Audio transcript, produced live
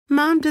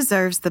Mom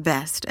deserves the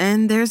best,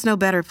 and there's no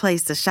better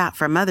place to shop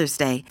for Mother's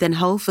Day than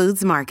Whole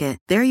Foods Market.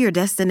 They're your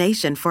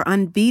destination for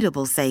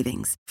unbeatable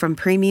savings, from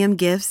premium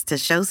gifts to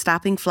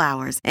show-stopping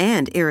flowers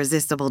and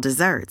irresistible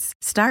desserts.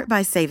 Start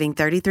by saving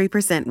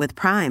 33% with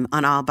Prime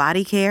on all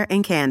body care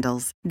and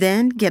candles.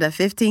 Then get a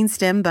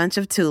 15-stem bunch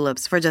of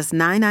tulips for just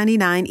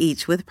 $9.99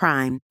 each with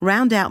Prime.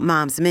 Round out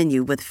Mom's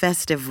menu with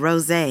festive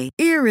rosé,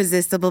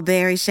 irresistible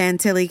berry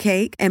chantilly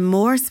cake, and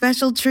more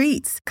special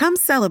treats. Come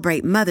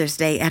celebrate Mother's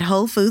Day at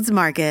Whole Foods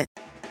Market.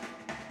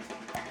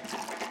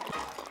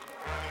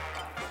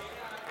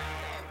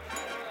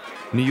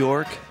 New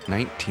York,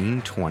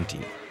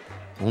 1920.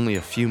 Only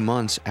a few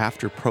months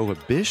after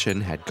Prohibition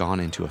had gone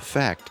into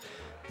effect,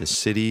 the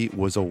city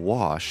was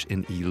awash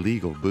in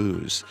illegal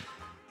booze.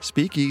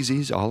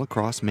 Speakeasies all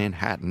across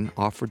Manhattan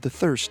offered the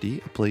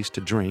thirsty a place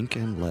to drink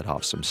and let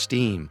off some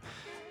steam.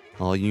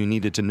 All you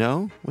needed to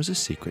know was a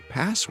secret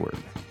password.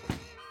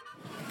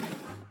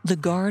 The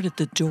guard at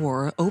the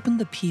door opened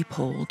the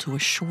peephole to a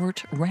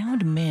short,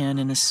 round man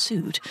in a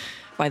suit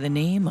by the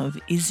name of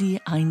Izzy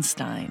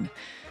Einstein.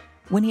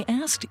 When he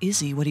asked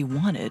Izzy what he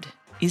wanted,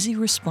 Izzy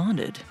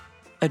responded,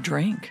 "A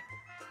drink."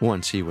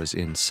 Once he was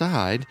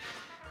inside,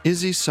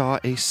 Izzy saw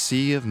a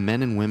sea of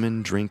men and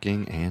women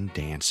drinking and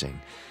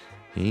dancing.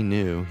 He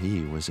knew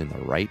he was in the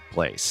right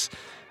place,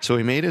 so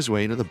he made his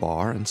way to the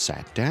bar and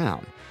sat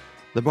down.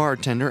 The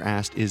bartender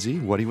asked Izzy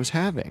what he was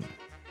having.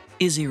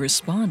 Izzy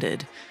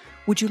responded,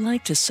 "Would you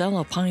like to sell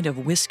a pint of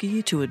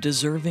whiskey to a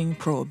deserving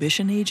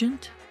Prohibition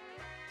agent?"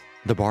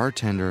 The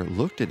bartender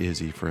looked at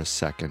Izzy for a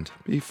second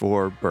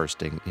before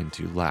bursting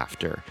into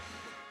laughter.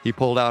 He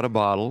pulled out a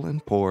bottle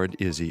and poured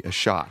Izzy a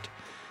shot.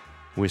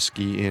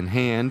 Whiskey in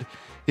hand,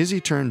 Izzy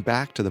turned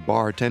back to the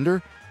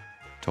bartender,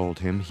 told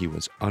him he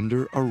was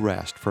under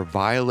arrest for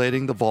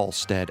violating the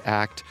Volstead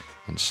Act,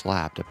 and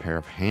slapped a pair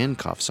of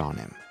handcuffs on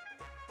him.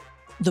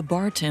 The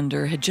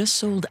bartender had just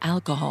sold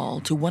alcohol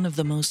to one of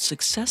the most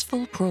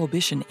successful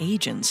Prohibition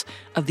agents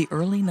of the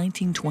early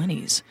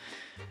 1920s.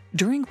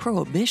 During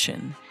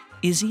Prohibition,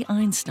 Izzy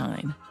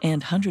Einstein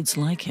and hundreds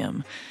like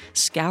him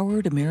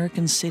scoured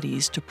American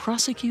cities to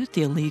prosecute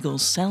the illegal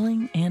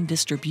selling and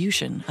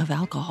distribution of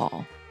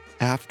alcohol.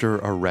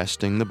 After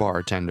arresting the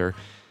bartender,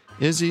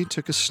 Izzy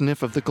took a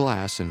sniff of the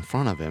glass in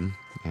front of him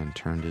and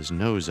turned his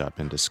nose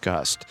up in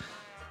disgust.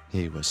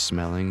 He was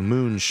smelling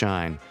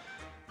moonshine.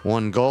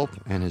 One gulp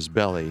and his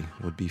belly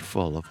would be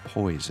full of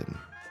poison.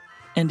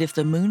 And if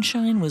the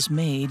moonshine was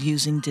made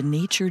using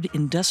denatured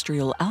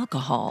industrial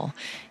alcohol,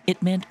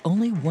 it meant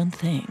only one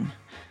thing: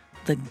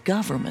 the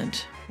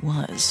government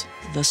was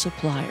the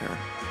supplier.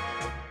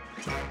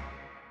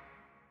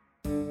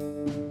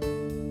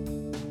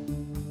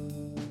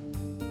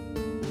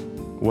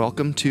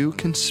 Welcome to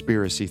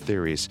Conspiracy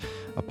Theories,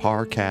 a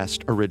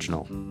Parcast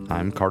original.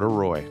 I'm Carter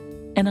Roy.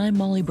 And I'm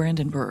Molly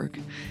Brandenburg.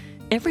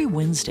 Every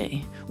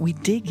Wednesday, we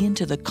dig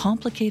into the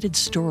complicated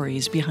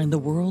stories behind the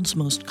world's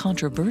most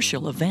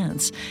controversial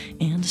events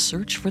and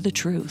search for the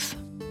truth.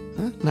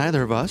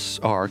 Neither of us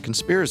are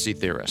conspiracy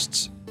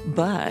theorists.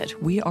 But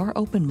we are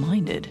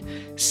open-minded,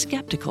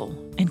 skeptical,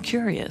 and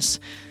curious.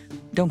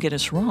 Don't get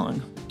us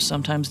wrong,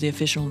 sometimes the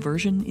official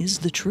version is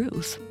the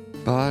truth.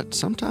 But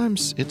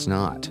sometimes it's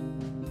not.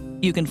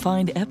 You can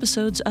find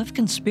episodes of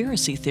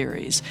Conspiracy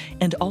Theories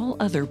and all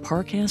other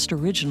Parcast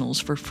originals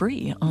for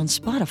free on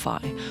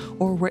Spotify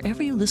or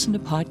wherever you listen to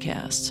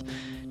podcasts.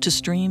 To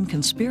stream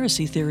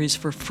Conspiracy Theories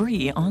for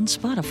free on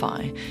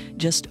Spotify,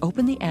 just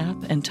open the app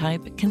and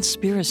type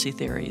Conspiracy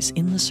Theories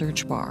in the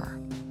search bar.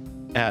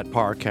 At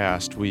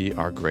Parcast, we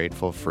are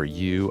grateful for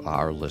you,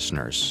 our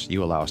listeners.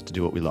 You allow us to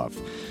do what we love.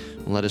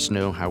 Let us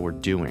know how we're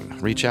doing.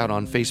 Reach out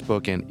on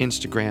Facebook and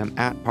Instagram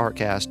at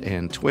Parcast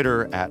and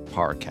Twitter at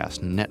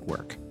Parcast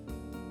Network.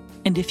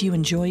 And if you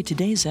enjoyed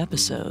today's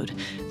episode,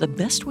 the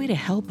best way to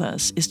help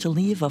us is to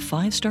leave a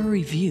 5-star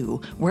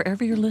review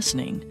wherever you're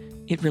listening.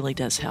 It really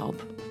does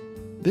help.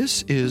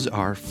 This is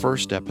our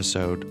first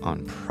episode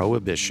on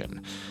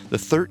Prohibition, the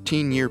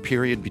 13-year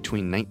period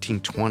between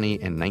 1920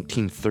 and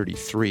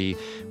 1933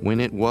 when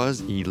it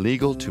was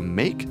illegal to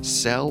make,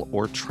 sell,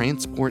 or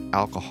transport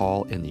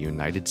alcohol in the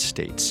United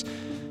States.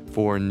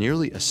 For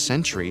nearly a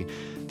century,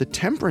 the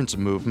temperance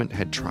movement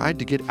had tried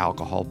to get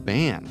alcohol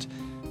banned.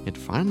 It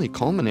finally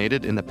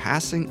culminated in the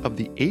passing of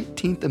the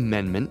 18th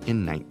Amendment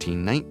in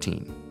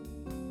 1919.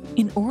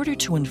 In order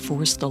to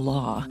enforce the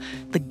law,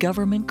 the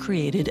government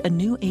created a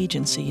new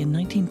agency in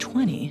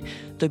 1920,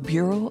 the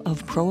Bureau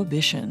of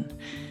Prohibition.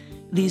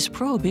 These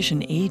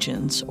Prohibition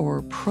agents,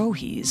 or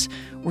Prohis,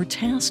 were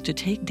tasked to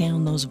take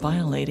down those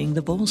violating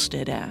the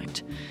Volstead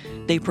Act.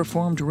 They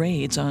performed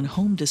raids on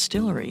home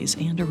distilleries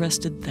and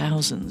arrested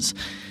thousands.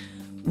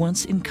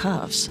 Once in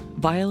cuffs,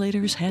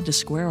 violators had to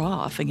square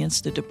off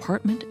against the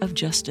Department of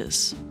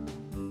Justice.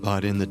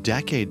 But in the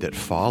decade that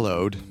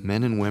followed,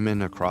 men and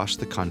women across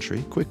the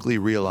country quickly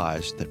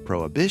realized that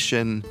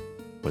Prohibition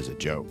was a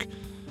joke.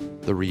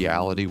 The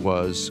reality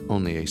was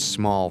only a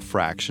small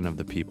fraction of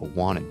the people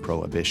wanted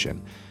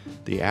Prohibition.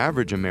 The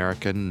average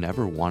American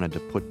never wanted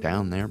to put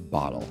down their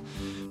bottle.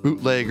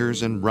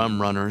 Bootleggers and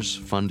rum runners,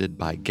 funded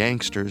by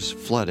gangsters,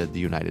 flooded the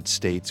United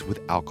States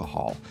with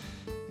alcohol,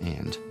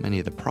 and many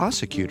of the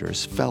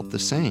prosecutors felt the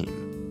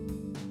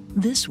same.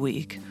 This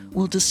week,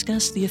 we'll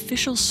discuss the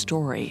official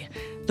story,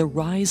 the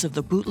rise of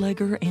the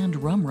bootlegger and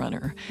rum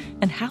runner,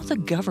 and how the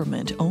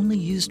government only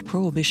used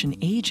Prohibition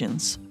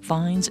agents,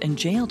 fines, and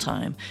jail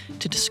time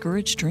to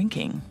discourage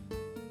drinking.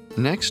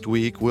 Next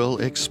week, we'll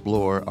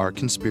explore our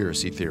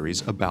conspiracy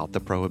theories about the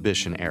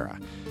Prohibition era.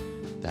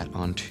 That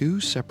on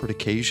 2 separate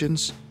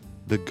occasions,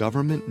 the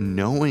government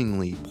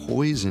knowingly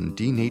poisoned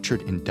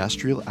denatured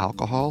industrial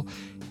alcohol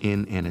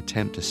in an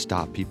attempt to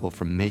stop people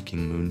from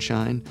making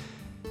moonshine.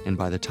 And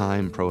by the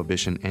time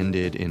Prohibition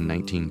ended in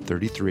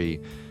 1933,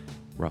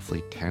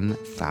 roughly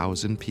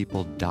 10,000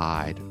 people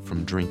died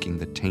from drinking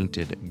the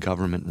tainted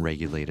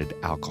government-regulated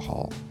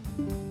alcohol.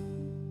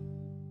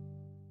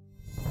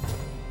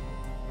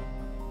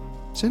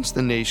 Since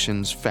the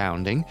nation's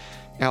founding,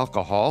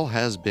 alcohol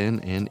has been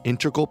an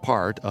integral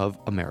part of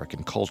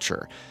American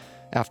culture.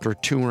 After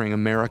touring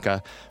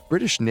America,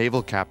 British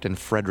naval captain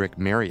Frederick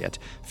Marryat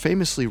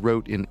famously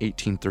wrote in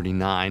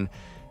 1839,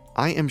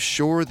 "I am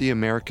sure the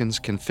Americans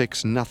can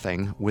fix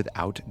nothing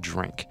without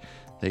drink.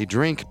 They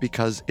drink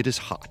because it is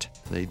hot.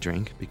 They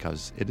drink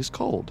because it is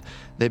cold.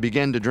 They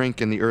begin to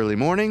drink in the early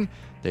morning.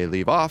 They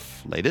leave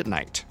off late at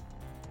night."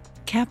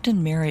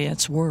 Captain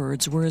Marryat's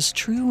words were as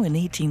true in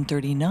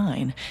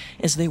 1839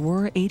 as they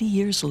were 80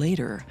 years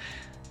later.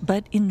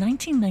 But in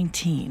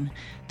 1919,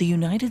 the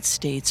United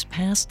States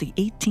passed the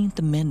 18th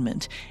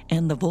Amendment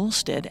and the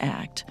Volstead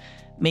Act,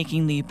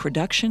 making the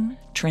production,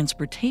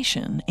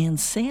 transportation, and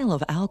sale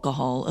of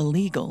alcohol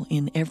illegal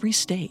in every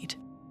state.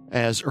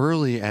 As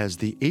early as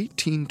the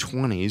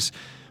 1820s,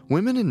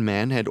 women and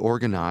men had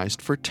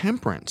organized for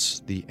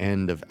temperance, the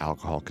end of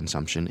alcohol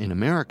consumption in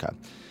America.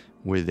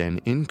 With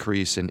an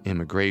increase in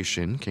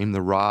immigration came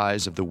the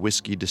rise of the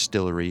whiskey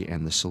distillery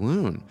and the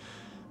saloon.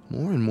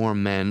 More and more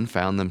men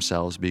found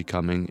themselves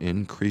becoming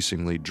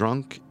increasingly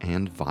drunk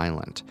and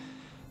violent.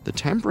 The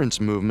temperance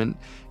movement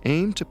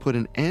aimed to put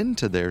an end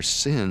to their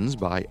sins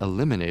by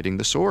eliminating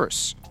the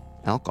source,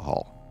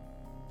 alcohol.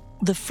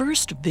 The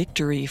first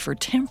victory for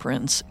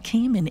temperance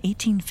came in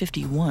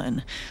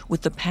 1851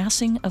 with the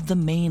passing of the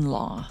Maine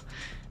Law.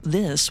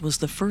 This was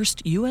the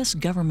first U.S.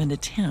 government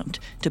attempt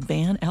to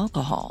ban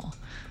alcohol.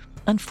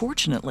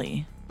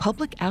 Unfortunately,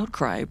 public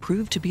outcry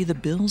proved to be the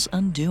bill's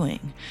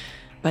undoing.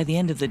 By the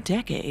end of the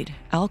decade,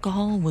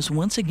 alcohol was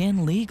once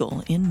again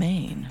legal in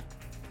Maine.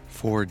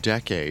 For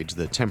decades,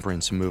 the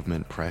temperance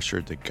movement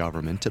pressured the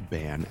government to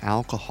ban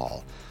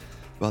alcohol.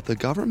 But the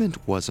government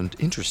wasn't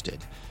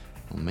interested,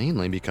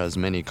 mainly because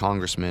many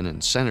congressmen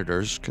and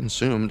senators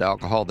consumed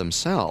alcohol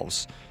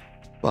themselves.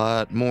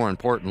 But more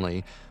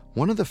importantly,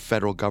 one of the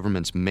federal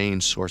government's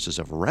main sources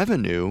of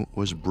revenue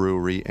was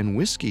brewery and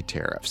whiskey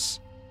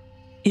tariffs.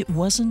 It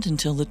wasn't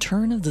until the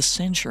turn of the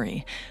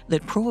century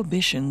that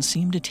Prohibition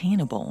seemed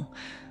attainable.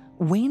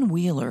 Wayne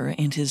Wheeler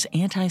and his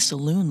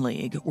Anti-Saloon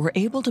League were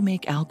able to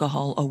make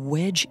alcohol a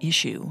wedge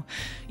issue.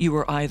 You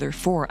were either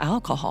for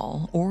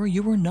alcohol or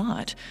you were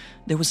not.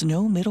 There was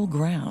no middle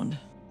ground.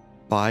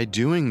 By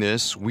doing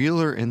this,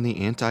 Wheeler and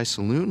the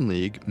Anti-Saloon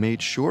League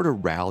made sure to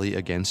rally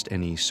against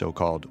any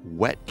so-called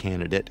wet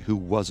candidate who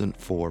wasn't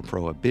for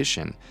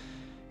Prohibition.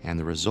 And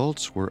the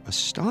results were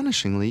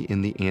astonishingly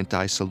in the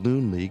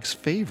Anti-Saloon League's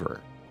favor.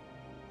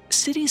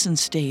 Cities and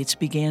states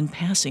began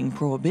passing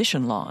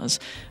prohibition laws,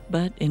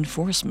 but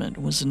enforcement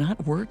was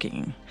not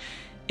working.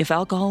 If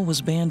alcohol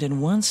was banned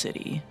in one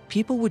city,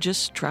 people would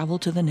just travel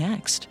to the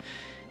next.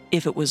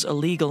 If it was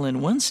illegal in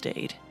one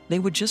state, they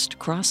would just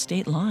cross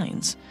state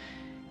lines.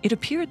 It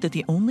appeared that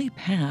the only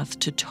path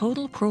to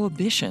total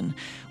prohibition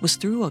was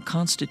through a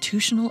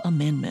constitutional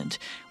amendment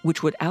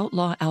which would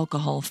outlaw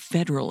alcohol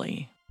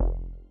federally.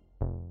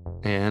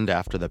 And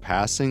after the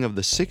passing of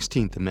the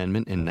 16th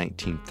Amendment in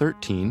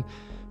 1913,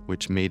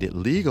 which made it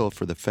legal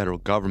for the federal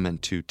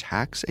government to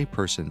tax a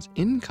person's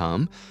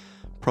income,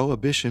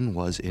 Prohibition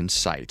was in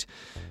sight.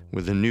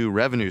 With a new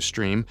revenue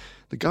stream,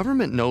 the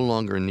government no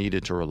longer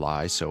needed to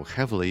rely so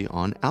heavily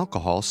on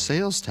alcohol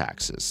sales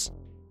taxes.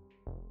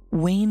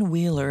 Wayne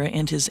Wheeler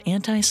and his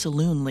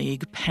Anti-Saloon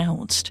League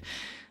pounced.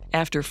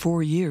 After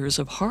 4 years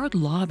of hard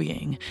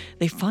lobbying,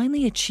 they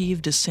finally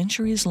achieved a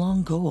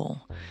centuries-long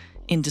goal.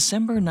 In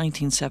December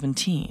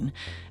 1917,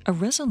 a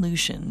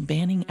resolution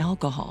banning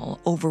alcohol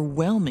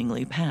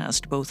overwhelmingly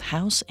passed both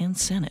House and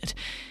Senate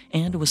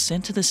and was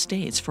sent to the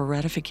states for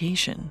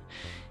ratification.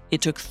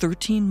 It took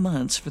 13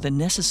 months for the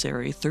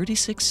necessary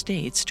 36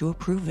 states to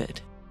approve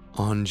it.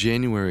 On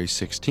January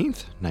 16,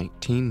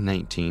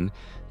 1919,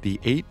 the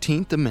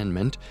 18th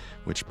Amendment,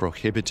 which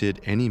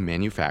prohibited any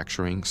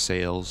manufacturing,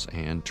 sales,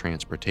 and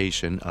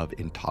transportation of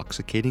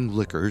intoxicating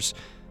liquors,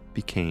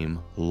 became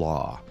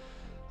law.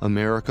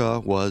 America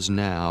was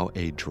now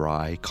a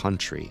dry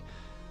country.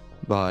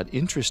 But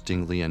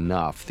interestingly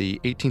enough, the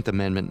 18th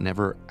Amendment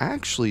never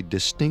actually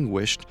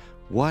distinguished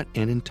what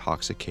an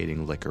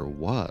intoxicating liquor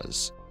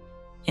was.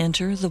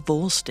 Enter the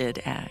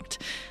Volstead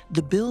Act,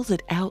 the bill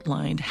that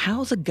outlined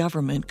how the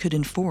government could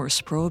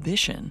enforce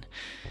prohibition.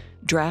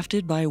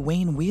 Drafted by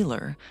Wayne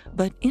Wheeler,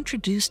 but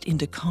introduced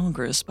into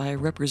Congress by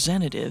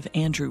Representative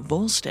Andrew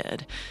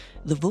Volstead,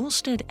 the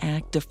Volstead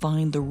Act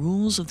defined the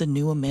rules of the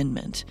new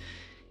amendment.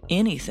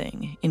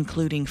 Anything,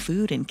 including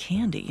food and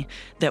candy,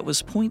 that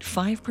was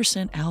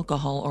 0.5%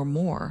 alcohol or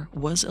more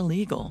was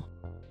illegal.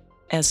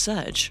 As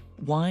such,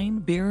 wine,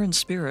 beer, and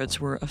spirits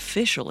were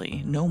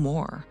officially no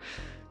more.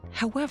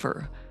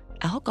 However,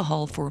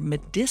 alcohol for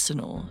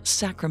medicinal,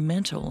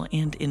 sacramental,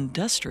 and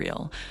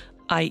industrial,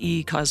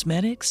 i.e.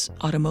 cosmetics,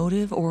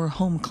 automotive, or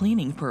home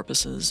cleaning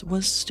purposes,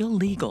 was still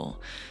legal.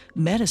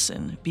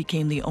 Medicine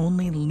became the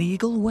only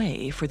legal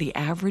way for the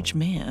average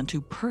man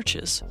to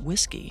purchase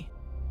whiskey.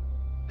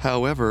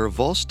 However,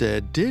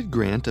 Volstead did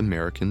grant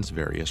Americans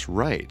various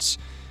rights.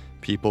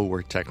 People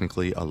were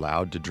technically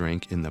allowed to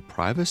drink in the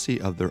privacy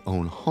of their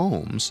own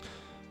homes,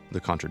 the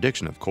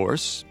contradiction, of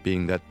course,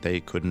 being that they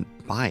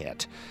couldn't buy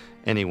it.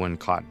 Anyone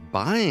caught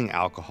buying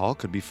alcohol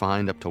could be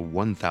fined up to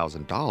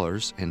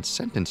 $1,000 and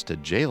sentenced to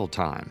jail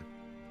time.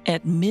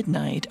 At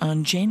midnight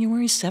on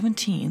January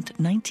 17,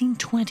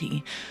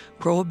 1920,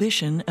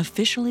 Prohibition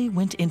officially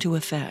went into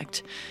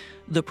effect.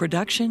 The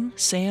production,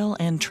 sale,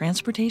 and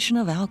transportation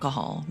of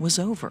alcohol was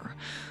over,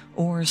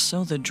 or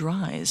so the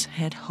Drys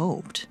had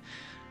hoped.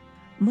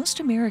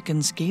 Most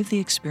Americans gave the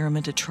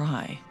experiment a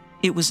try.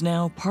 It was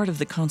now part of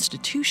the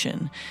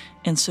Constitution,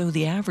 and so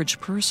the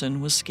average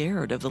person was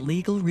scared of the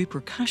legal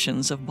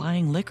repercussions of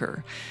buying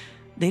liquor.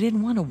 They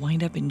didn't want to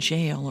wind up in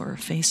jail or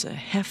face a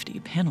hefty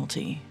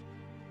penalty.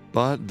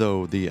 But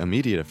though the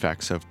immediate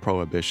effects of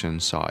Prohibition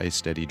saw a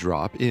steady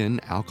drop in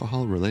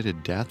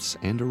alcohol-related deaths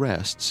and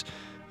arrests,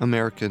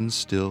 Americans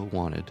still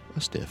wanted a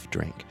stiff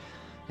drink.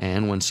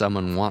 And when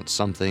someone wants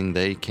something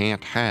they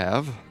can't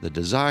have, the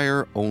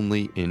desire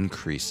only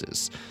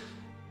increases.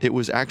 It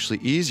was actually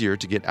easier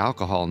to get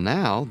alcohol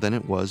now than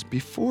it was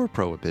before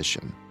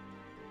Prohibition.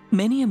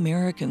 Many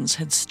Americans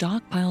had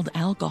stockpiled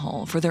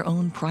alcohol for their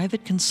own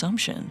private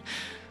consumption.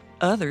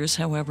 Others,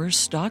 however,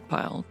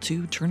 stockpiled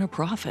to turn a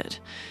profit.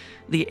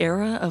 The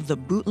era of the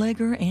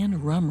bootlegger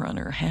and rum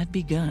runner had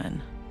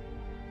begun.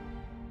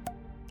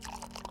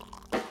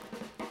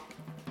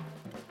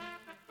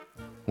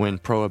 When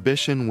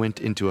Prohibition went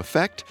into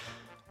effect,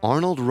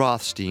 Arnold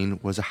Rothstein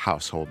was a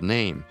household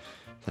name,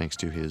 thanks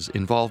to his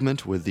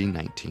involvement with the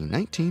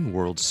 1919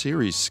 World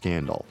Series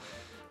scandal.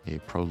 A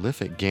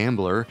prolific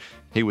gambler,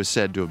 he was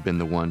said to have been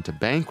the one to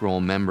bankroll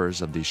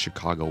members of the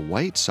Chicago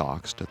White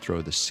Sox to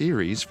throw the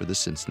series for the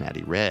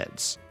Cincinnati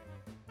Reds.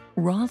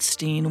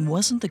 Rothstein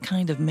wasn't the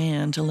kind of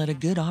man to let a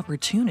good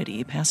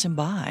opportunity pass him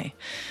by.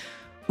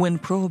 When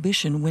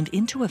Prohibition went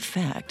into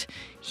effect,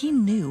 he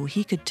knew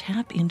he could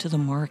tap into the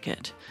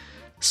market.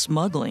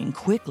 Smuggling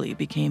quickly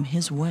became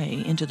his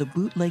way into the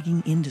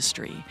bootlegging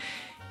industry,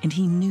 and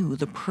he knew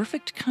the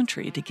perfect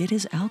country to get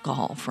his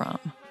alcohol from: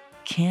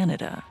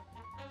 Canada.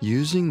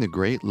 Using the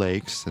Great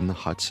Lakes and the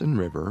Hudson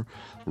River,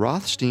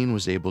 Rothstein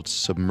was able to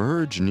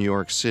submerge New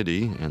York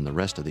City and the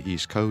rest of the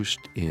East Coast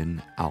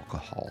in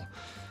alcohol.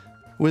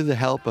 With the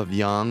help of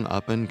young,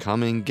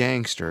 up-and-coming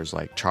gangsters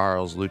like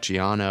Charles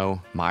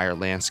Luciano, Meyer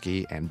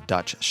Lansky, and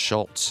Dutch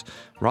Schultz,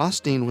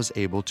 Rothstein was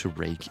able to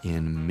rake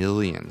in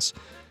millions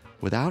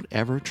without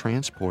ever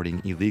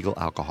transporting illegal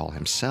alcohol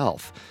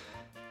himself.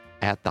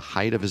 At the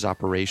height of his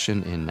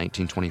operation in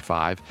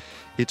 1925,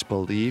 it's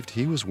believed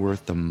he was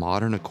worth the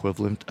modern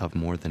equivalent of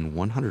more than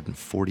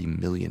 $140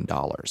 million.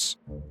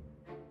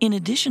 In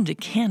addition to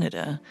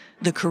Canada,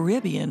 the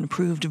Caribbean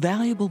proved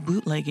valuable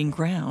bootlegging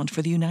ground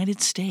for the United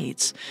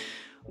States.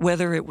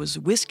 Whether it was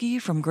whiskey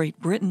from Great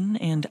Britain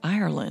and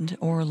Ireland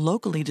or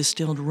locally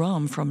distilled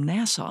rum from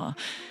Nassau,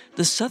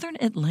 the Southern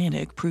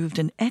Atlantic proved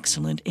an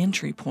excellent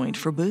entry point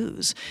for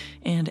booze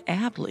and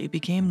aptly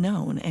became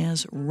known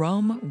as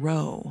Rum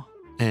Row.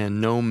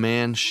 And no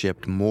man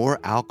shipped more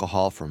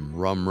alcohol from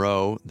Rum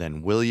Row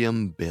than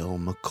William Bill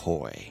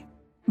McCoy.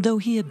 Though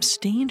he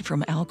abstained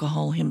from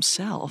alcohol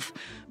himself,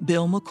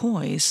 Bill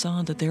McCoy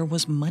saw that there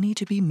was money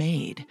to be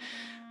made.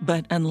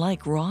 But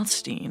unlike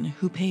Rothstein,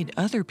 who paid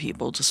other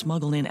people to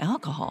smuggle in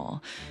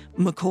alcohol,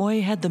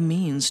 McCoy had the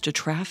means to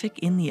traffic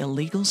in the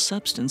illegal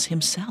substance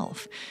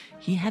himself.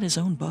 He had his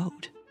own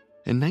boat.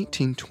 In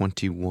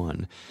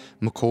 1921,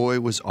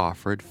 McCoy was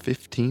offered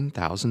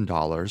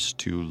 $15,000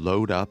 to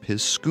load up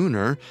his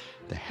schooner,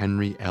 the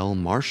Henry L.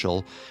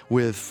 Marshall,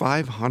 with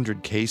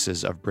 500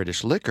 cases of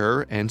British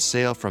liquor and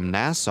sail from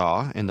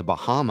Nassau in the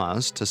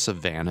Bahamas to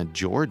Savannah,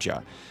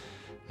 Georgia.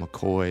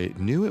 McCoy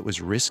knew it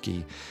was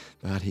risky,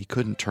 but he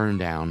couldn't turn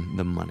down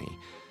the money.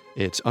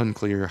 It's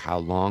unclear how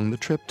long the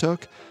trip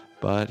took,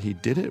 but he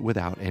did it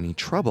without any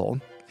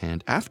trouble,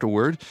 and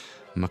afterward,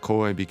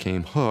 McCoy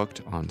became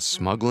hooked on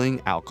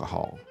smuggling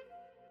alcohol.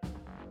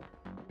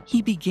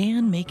 He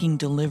began making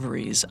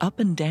deliveries up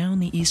and down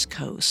the East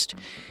Coast.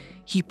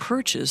 He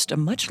purchased a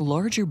much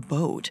larger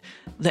boat,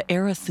 the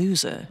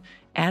Arethusa,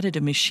 added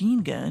a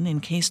machine gun in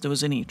case there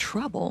was any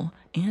trouble,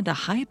 and a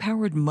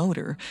high-powered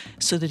motor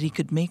so that he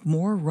could make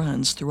more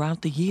runs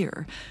throughout the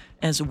year,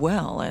 as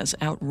well as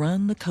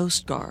outrun the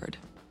Coast Guard.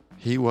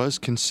 He was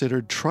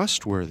considered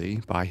trustworthy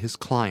by his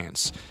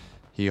clients.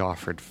 He He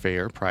offered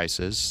fair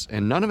prices,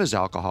 and none of his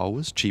alcohol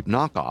was cheap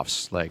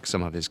knockoffs like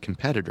some of his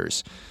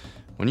competitors.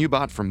 When you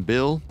bought from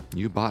Bill,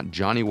 you bought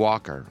Johnny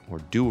Walker or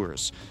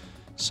Dewar's.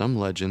 Some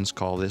legends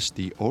call this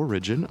the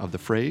origin of the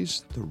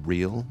phrase, the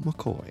real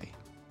McCoy.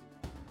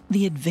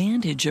 The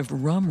advantage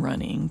of rum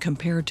running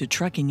compared to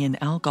trucking in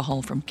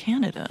alcohol from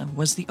Canada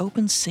was the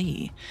open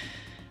sea.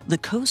 The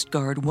Coast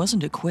Guard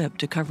wasn't equipped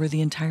to cover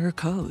the entire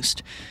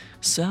coast.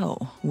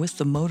 So, with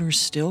the motors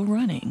still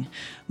running,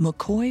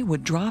 McCoy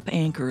would drop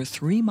anchor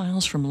 3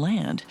 miles from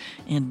land,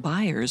 and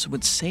buyers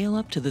would sail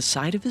up to the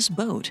side of his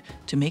boat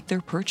to make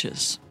their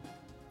purchase.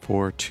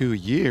 For 2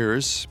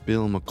 years,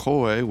 Bill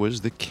McCoy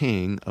was the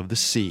king of the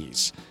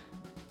seas.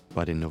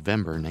 But in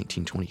November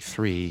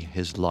 1923,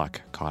 his luck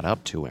caught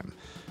up to him.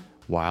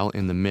 While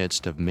in the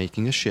midst of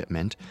making a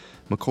shipment,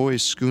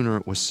 McCoy's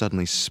schooner was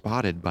suddenly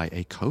spotted by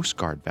a Coast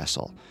Guard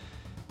vessel.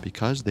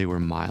 Because they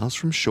were miles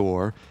from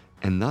shore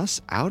and thus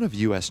out of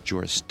U.S.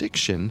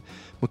 jurisdiction,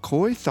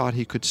 McCoy thought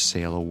he could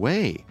sail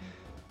away.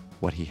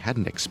 What he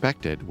hadn't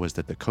expected was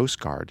that the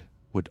Coast Guard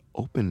would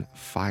open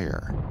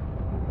fire.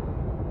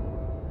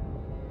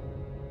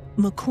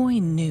 McCoy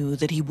knew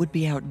that he would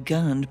be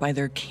outgunned by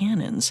their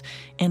cannons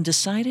and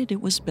decided it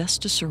was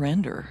best to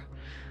surrender.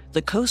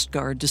 The Coast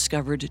Guard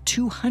discovered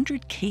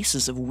 200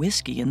 cases of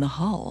whiskey in the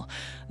hull,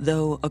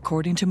 though,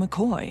 according to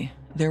McCoy,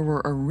 there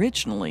were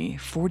originally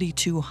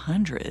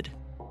 4,200.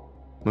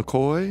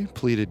 McCoy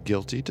pleaded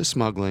guilty to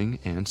smuggling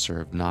and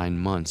served 9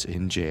 months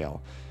in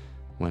jail.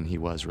 When he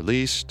was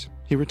released,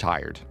 he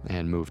retired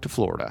and moved to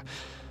Florida.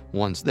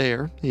 Once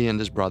there, he and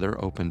his brother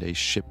opened a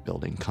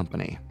shipbuilding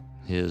company.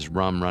 His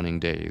rum-running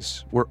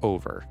days were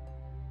over.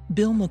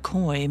 Bill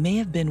McCoy may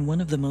have been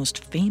one of the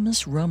most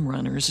famous rum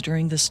runners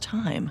during this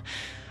time,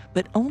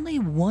 but only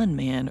one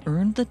man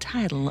earned the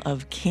title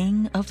of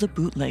King of the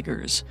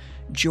Bootleggers,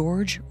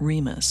 George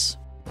Remus.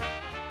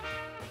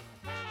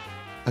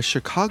 A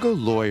Chicago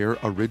lawyer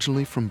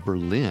originally from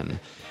Berlin,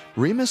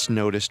 Remus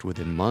noticed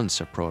within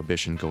months of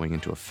Prohibition going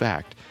into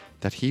effect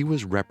that he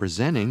was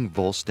representing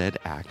Volstead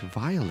Act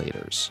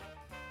violators.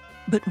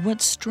 But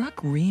what struck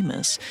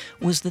Remus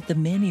was that the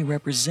men he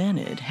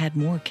represented had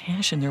more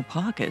cash in their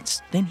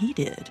pockets than he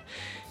did,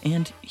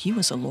 and he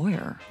was a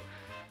lawyer.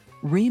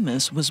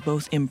 Remus was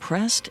both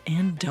impressed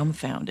and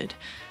dumbfounded,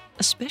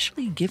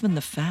 especially given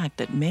the fact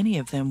that many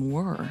of them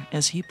were,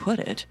 as he put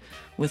it,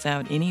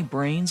 without any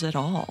brains at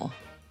all.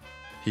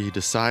 He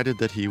decided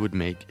that he would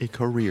make a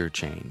career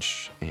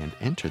change and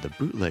enter the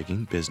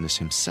bootlegging business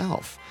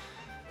himself.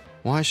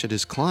 Why should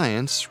his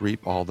clients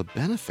reap all the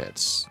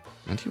benefits?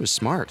 And he was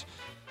smart.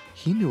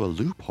 He knew a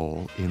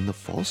loophole in the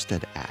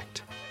Volstead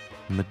Act: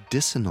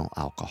 medicinal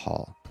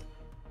alcohol.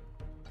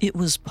 It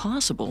was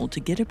possible to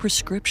get a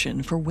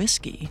prescription for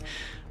whiskey,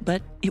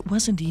 but it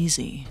wasn't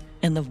easy,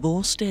 and the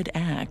Volstead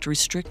Act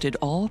restricted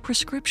all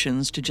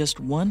prescriptions to just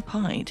 1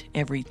 pint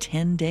every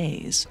 10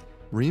 days.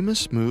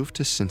 Remus moved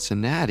to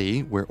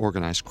Cincinnati, where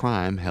organized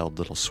crime held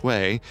little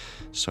sway,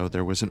 so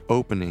there was an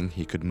opening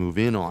he could move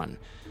in on.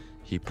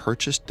 He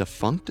purchased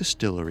defunct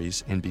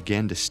distilleries and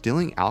began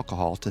distilling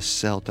alcohol to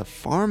sell to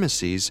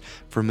pharmacies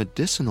for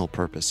medicinal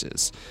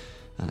purposes.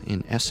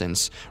 In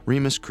essence,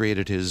 Remus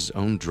created his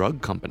own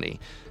drug company,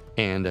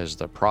 and as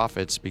the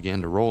profits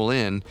began to roll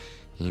in,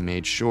 he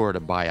made sure to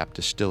buy up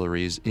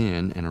distilleries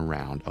in and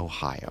around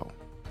Ohio.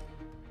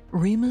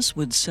 Remus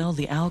would sell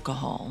the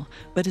alcohol,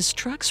 but his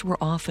trucks were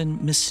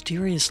often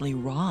mysteriously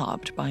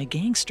robbed by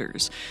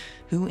gangsters,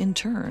 who in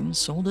turn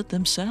sold it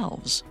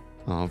themselves.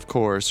 Of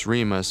course,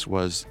 Remus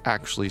was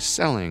actually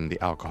selling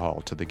the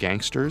alcohol to the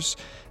gangsters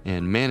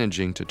and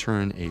managing to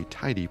turn a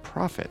tidy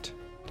profit,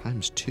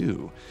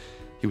 ×2.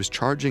 He was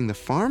charging the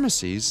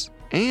pharmacies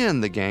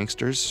and the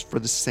gangsters for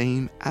the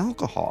same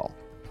alcohol.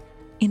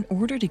 In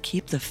order to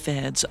keep the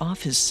feds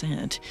off his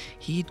scent,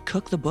 he'd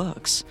cook the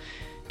books.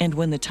 And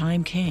when the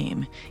time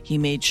came, he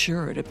made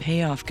sure to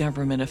pay off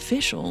government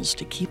officials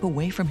to keep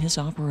away from his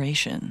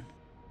operation.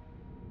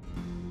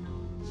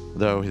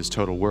 Though his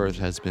total worth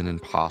has been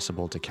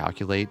impossible to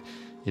calculate,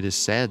 it is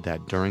said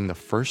that during the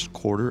first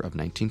quarter of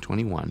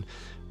 1921,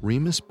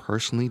 Remus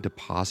personally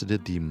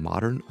deposited the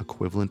modern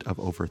equivalent of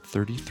over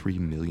 $33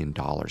 million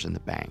in the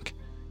bank,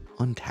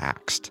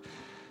 untaxed.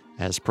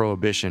 As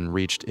Prohibition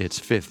reached its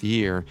 5th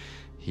year,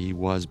 he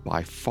was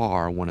by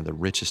far one of the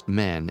richest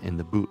men in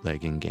the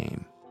bootlegging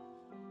game.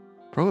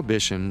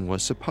 Prohibition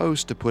was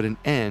supposed to put an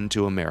end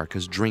to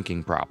America's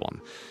drinking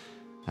problem.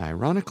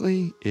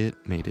 Ironically, it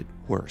made it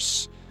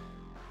worse.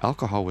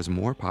 Alcohol was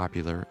more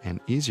popular and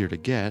easier to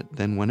get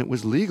than when it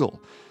was legal.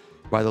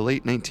 By the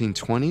late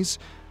 1920s,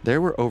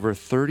 there were over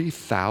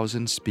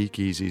 30,000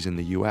 speakeasies in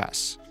the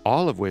U.S.,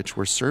 all of which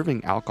were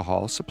serving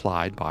alcohol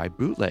supplied by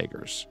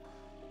bootleggers.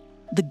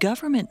 The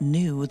government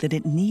knew that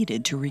it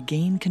needed to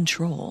regain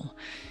control.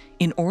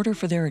 In order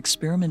for their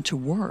experiment to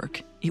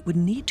work, it would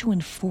need to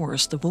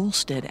enforce the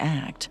Volstead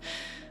Act.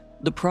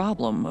 The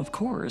problem, of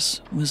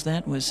course, was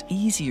that was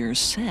easier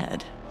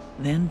said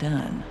than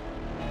done.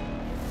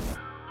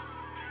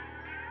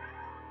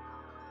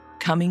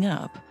 Coming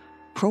up,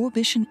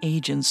 Prohibition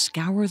agents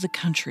scour the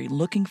country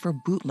looking for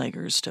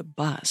bootleggers to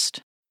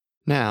bust.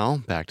 Now,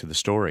 back to the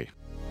story.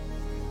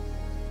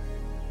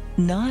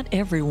 Not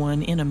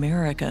everyone in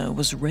America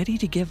was ready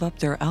to give up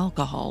their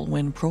alcohol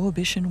when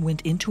Prohibition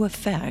went into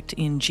effect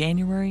in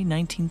January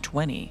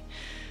 1920.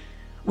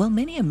 While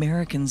many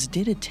Americans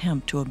did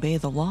attempt to obey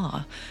the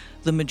law,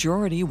 the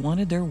majority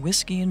wanted their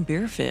whiskey and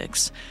beer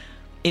fix.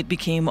 It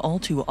became all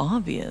too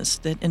obvious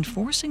that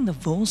enforcing the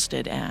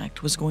Volstead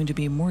Act was going to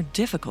be more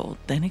difficult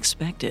than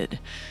expected.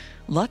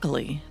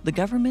 Luckily, the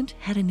government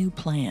had a new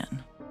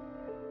plan.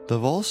 The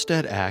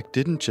Volstead Act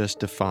didn't just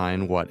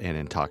define what an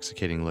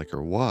intoxicating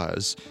liquor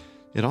was,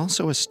 it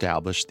also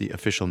established the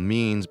official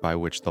means by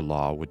which the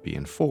law would be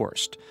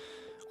enforced.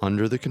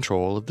 Under the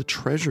control of the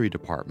Treasury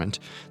Department,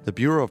 the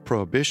Bureau of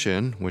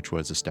Prohibition, which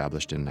was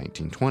established in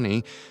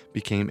 1920,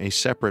 became a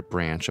separate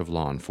branch of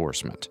law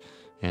enforcement,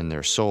 and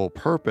their sole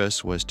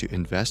purpose was to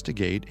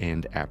investigate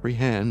and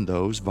apprehend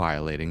those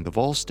violating the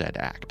Volstead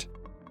Act.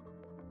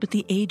 But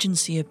the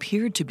agency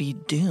appeared to be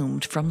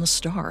doomed from the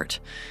start.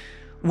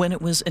 When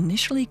it was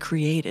initially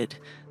created,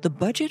 the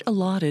budget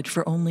allotted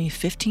for only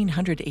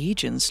 1,500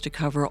 agents to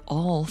cover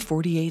all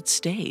 48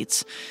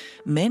 states,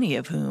 many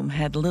of whom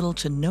had little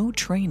to no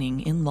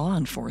training in law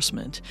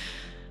enforcement,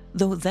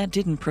 though that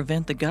didn't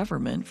prevent the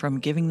government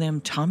from giving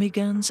them Tommy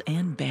guns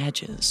and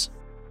badges.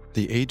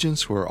 The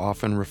agents were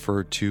often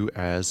referred to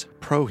as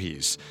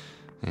prohies,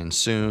 and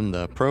soon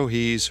the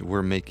prohies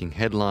were making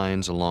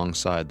headlines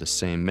alongside the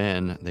same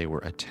men they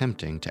were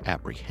attempting to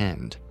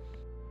apprehend.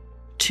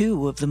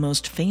 Two of the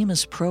most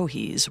famous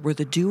prohies were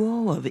the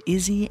duo of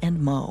Izzy and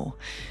Mo,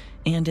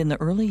 and in the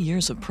early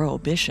years of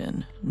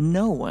Prohibition,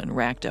 no one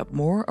racked up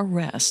more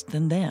arrests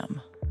than them.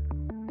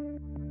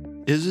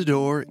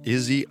 Isidor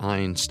Izzy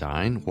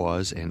Einstein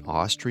was an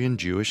Austrian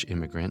Jewish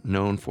immigrant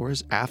known for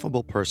his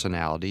affable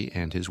personality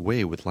and his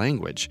way with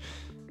language.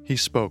 He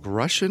spoke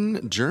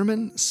Russian,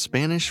 German,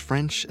 Spanish,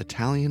 French,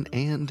 Italian,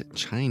 and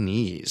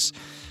Chinese,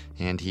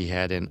 and he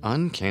had an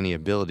uncanny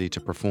ability to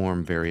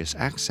perform various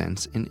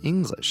accents in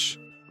English.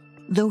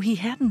 Though he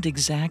hadn't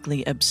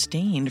exactly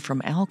abstained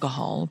from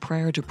alcohol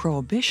prior to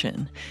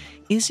Prohibition,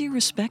 Izzy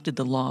respected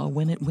the law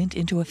when it went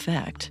into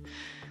effect.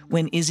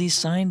 When Izzy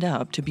signed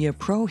up to be a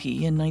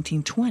prohie in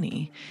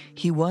 1920,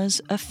 he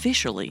was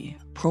officially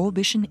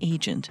Prohibition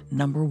Agent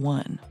Number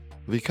 1.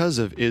 Because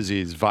of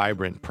Izzy's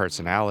vibrant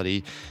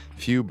personality,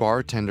 few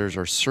bartenders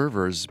or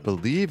servers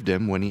believed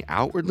him when he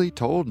outwardly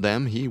told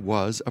them he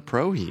was a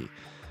prohie.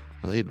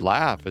 They'd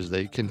laugh as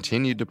they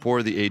continued to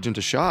pour the agent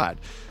a shot.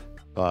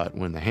 But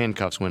when the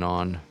handcuffs went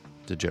on,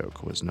 the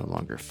joke was no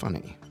longer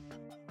funny.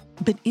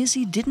 But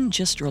Izzy didn't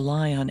just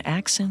rely on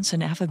accents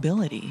and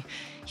affability.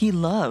 He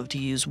loved to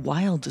use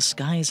wild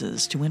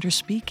disguises to enter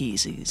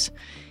speakeasies.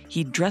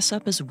 He'd dress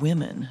up as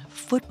women,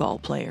 football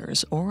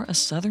players, or a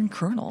Southern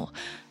colonel,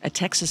 a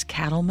Texas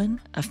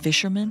cattleman, a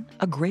fisherman,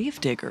 a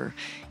gravedigger,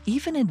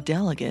 even a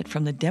delegate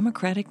from the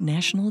Democratic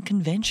National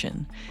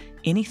Convention.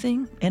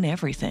 Anything and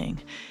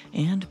everything,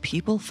 and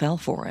people fell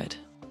for it.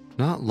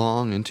 Not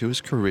long into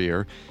his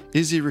career,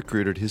 Izzy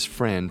recruited his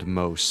friend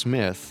Mo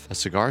Smith, a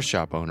cigar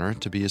shop owner,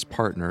 to be his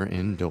partner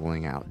in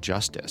doling out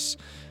justice.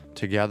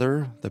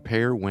 Together, the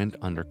pair went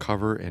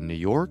undercover in New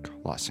York,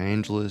 Los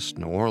Angeles,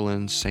 New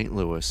Orleans, St.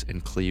 Louis,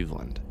 and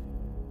Cleveland.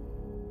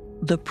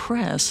 The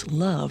press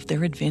loved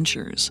their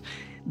adventures.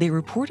 They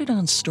reported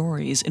on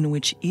stories in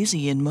which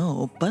Izzy and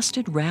Mo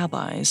busted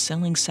rabbis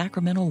selling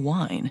sacramental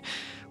wine,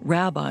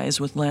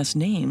 rabbis with last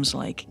names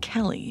like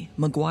Kelly,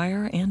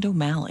 McGuire, and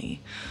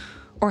O'Malley.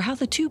 Or how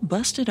the two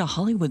busted a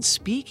Hollywood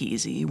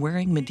speakeasy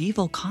wearing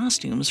medieval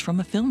costumes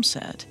from a film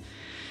set.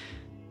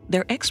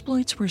 Their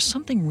exploits were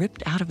something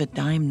ripped out of a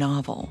dime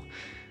novel.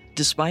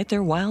 Despite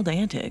their wild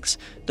antics,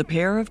 the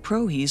pair of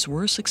prohies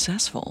were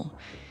successful.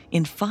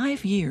 In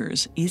 5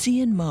 years,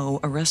 Izzy and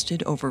Mo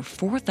arrested over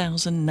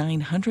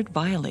 4,900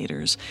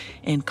 violators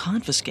and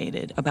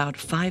confiscated about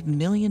 5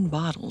 million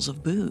bottles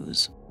of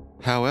booze.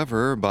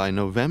 However, by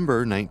November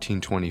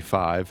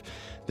 1925,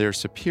 their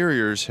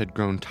superiors had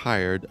grown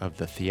tired of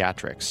the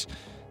theatrics.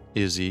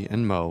 Izzy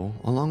and Mo,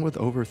 along with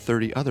over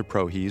 30 other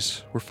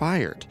prohies, were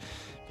fired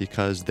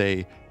because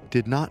they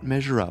did not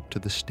measure up to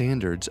the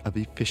standards of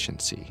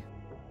efficiency.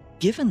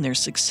 Given their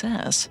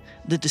success,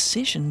 the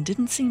decision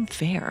didn't seem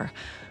fair,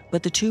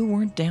 but the two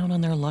weren't down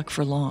on their luck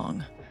for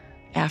long.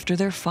 After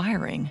their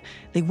firing,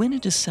 they went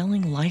into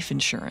selling life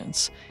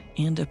insurance,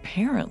 and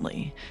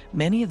apparently,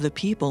 many of the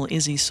people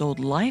Izzy sold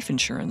life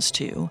insurance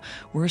to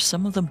were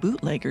some of the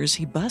bootleggers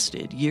he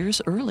busted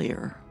years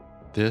earlier.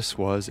 This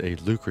was a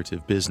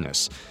lucrative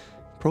business.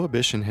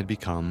 Prohibition had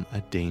become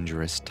a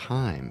dangerous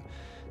time.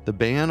 The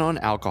ban on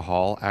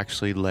alcohol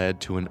actually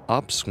led to an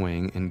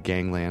upswing in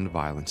gangland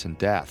violence and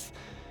death.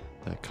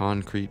 The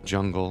concrete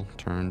jungle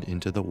turned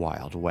into the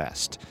Wild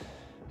West.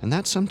 And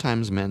that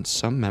sometimes meant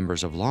some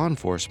members of law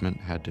enforcement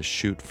had to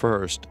shoot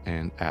first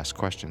and ask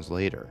questions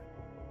later.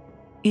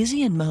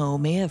 Izzy and Mo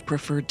may have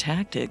preferred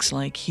tactics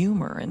like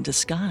humor and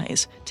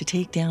disguise to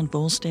take down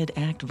Volstead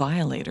Act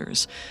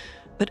violators,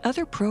 but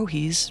other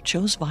prohies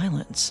chose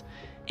violence.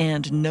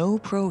 And no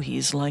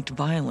prohies liked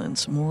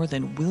violence more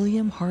than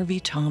William Harvey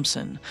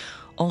Thompson,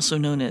 also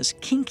known as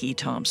Kinky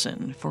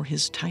Thompson for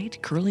his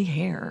tight, curly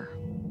hair.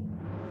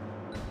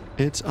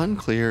 It's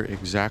unclear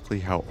exactly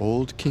how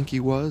old Kinky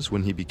was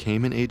when he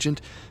became an agent,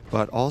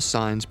 but all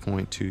signs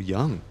point to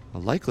young,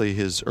 likely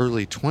his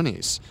early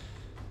 20s.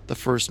 The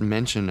first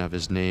mention of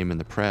his name in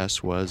the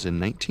press was in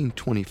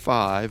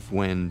 1925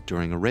 when,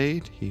 during a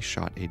raid, he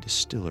shot a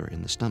distiller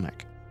in the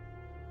stomach.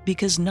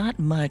 Because not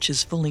much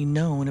is fully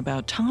known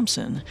about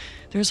Thompson,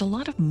 there's a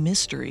lot of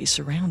mystery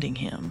surrounding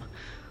him.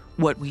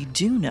 What we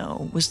do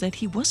know was that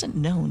he wasn't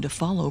known to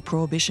follow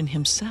Prohibition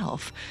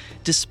himself,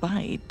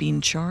 despite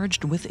being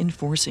charged with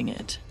enforcing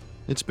it.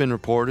 It's been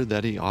reported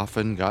that he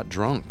often got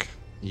drunk,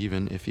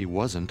 even if he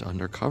wasn't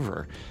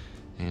undercover,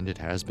 and it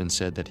has been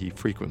said that he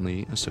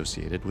frequently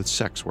associated with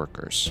sex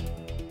workers.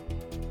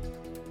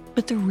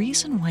 But the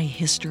reason why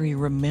history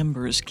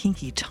remembers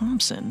Kinky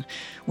Thompson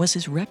was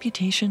his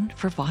reputation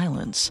for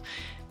violence,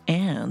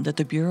 and that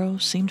the Bureau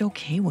seemed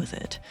okay with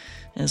it.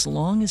 As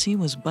long as he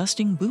was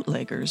busting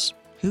bootleggers,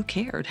 who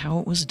cared how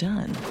it was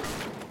done?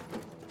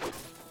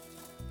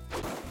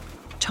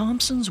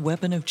 Thompson's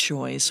weapon of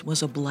choice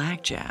was a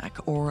blackjack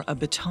or a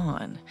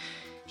baton.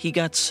 He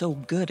got so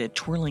good at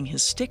twirling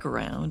his stick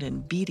around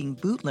and beating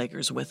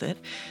bootleggers with it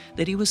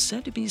that he was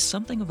said to be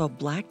something of a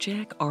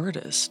blackjack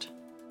artist.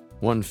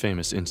 One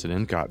famous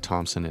incident got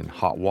Thompson in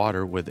hot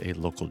water with a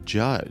local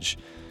judge.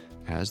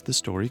 As the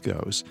story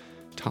goes,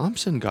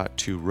 Thompson got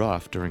too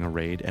rough during a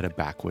raid at a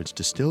backwoods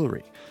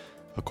distillery.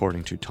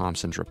 According to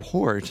Thompson's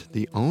report,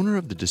 the owner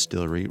of the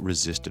distillery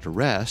resisted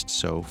arrest,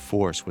 so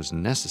force was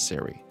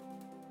necessary.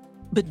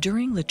 But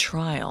during the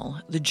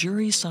trial, the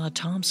jury saw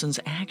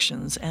Thompson's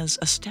actions as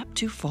a step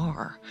too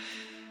far.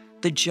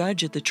 The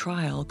judge at the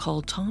trial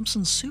called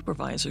Thompson's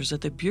supervisors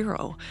at the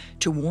Bureau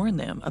to warn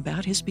them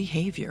about his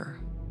behavior.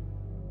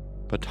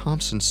 But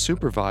Thompson's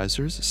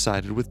supervisors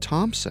sided with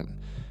Thompson.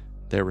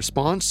 Their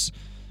response?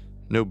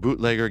 No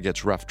bootlegger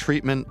gets rough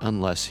treatment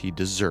unless he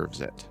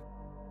deserves it.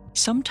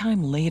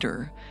 Sometime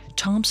later,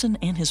 Thompson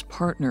and his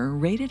partner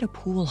raided a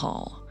pool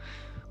hall.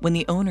 When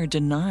the owner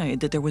denied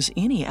that there was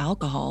any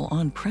alcohol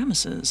on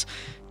premises,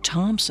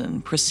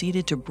 Thompson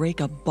proceeded to break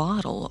a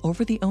bottle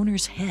over the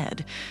owner's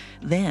head,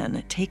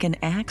 then take an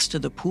axe to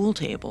the pool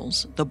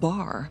tables, the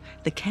bar,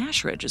 the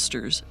cash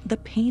registers, the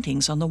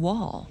paintings on the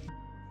wall.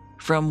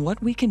 From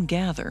what we can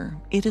gather,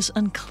 it is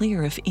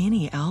unclear if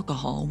any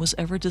alcohol was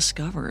ever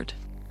discovered.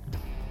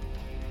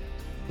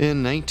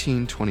 In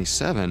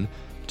 1927,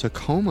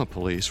 Tacoma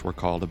police were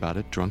called about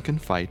a drunken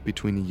fight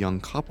between a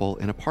young couple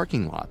in a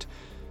parking lot.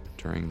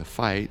 During the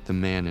fight, the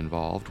man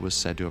involved was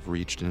said to have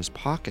reached in his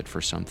pocket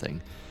for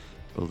something.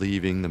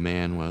 Believing the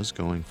man was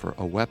going for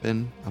a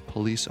weapon, a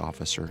police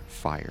officer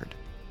fired.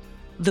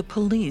 The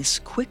police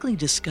quickly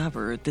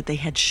discovered that they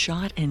had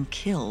shot and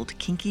killed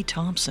Kinky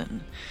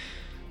Thompson.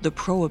 The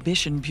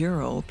Prohibition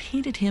Bureau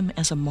painted him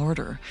as a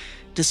martyr,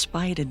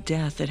 despite a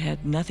death that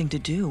had nothing to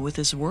do with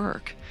his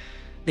work.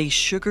 They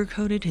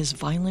sugarcoated his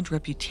violent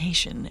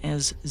reputation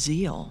as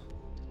zeal.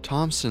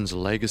 Thompson's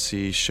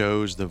legacy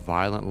shows the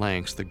violent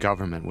lengths the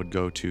government would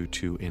go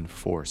to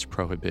enforce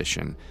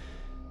prohibition.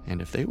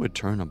 And if they would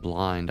turn a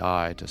blind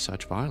eye to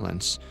such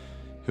violence,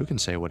 who can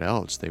say what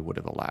else they would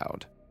have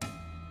allowed?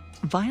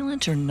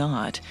 Violent or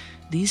not,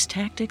 these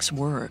tactics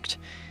worked.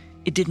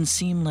 It didn't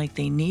seem like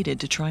they needed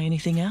to try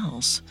anything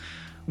else.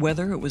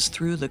 Whether it was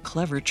through the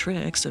clever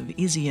tricks of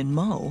Izzy and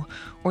Mo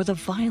or the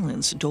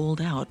violence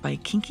doled out by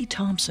Kinky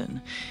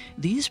Thompson,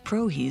 these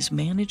prohies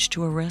managed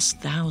to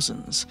arrest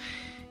thousands.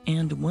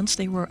 And once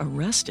they were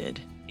arrested,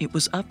 it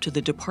was up to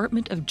the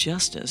Department of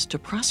Justice to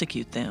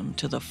prosecute them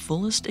to the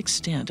fullest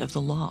extent of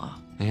the law.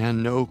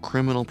 And no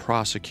criminal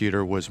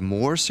prosecutor was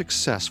more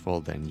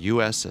successful than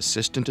U.S.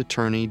 Assistant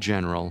Attorney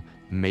General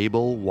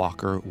Mabel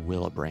Walker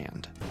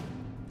Willebrand.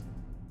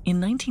 In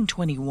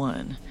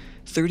 1921,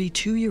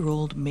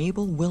 32-year-old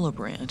Mabel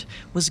Willebrand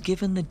was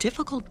given the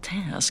difficult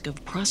task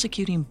of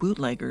prosecuting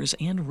bootleggers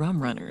and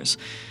rum runners,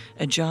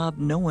 a job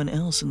no one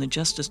else in the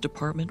Justice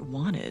Department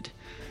wanted.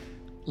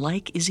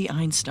 Like Izzy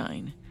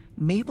Einstein,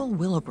 Mabel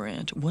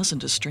Willebrand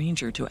wasn't a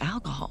stranger to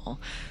alcohol,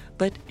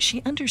 but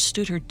she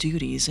understood her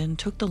duties and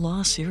took the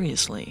law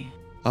seriously.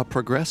 A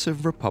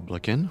progressive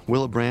Republican,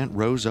 Willebrand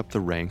rose up the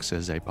ranks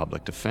as a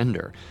public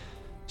defender.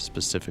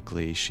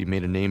 Specifically, she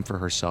made a name for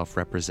herself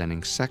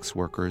representing sex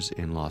workers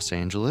in Los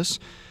Angeles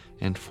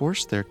and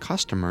forced their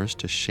customers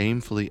to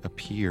shamefully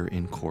appear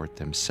in court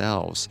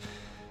themselves.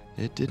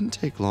 It didn't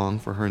take long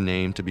for her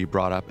name to be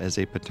brought up as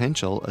a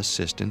potential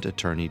Assistant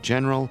Attorney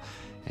General,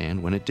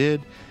 and when it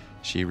did,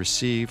 she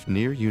received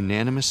near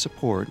unanimous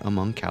support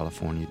among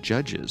California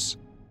judges.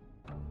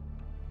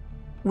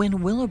 When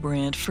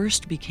Willebrand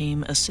first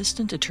became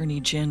Assistant Attorney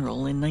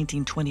General in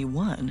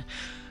 1921,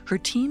 her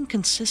team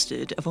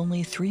consisted of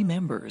only 3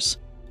 members.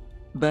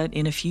 But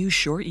in a few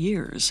short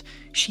years,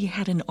 she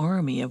had an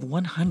army of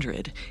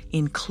 100,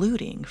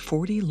 including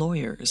 40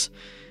 lawyers.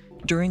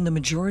 During the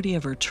majority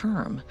of her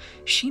term,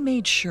 she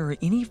made sure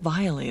any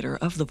violator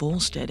of the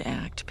Volstead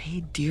Act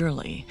paid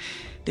dearly.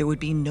 There would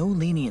be no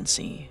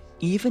leniency,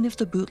 even if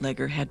the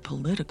bootlegger had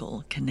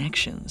political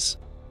connections.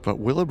 But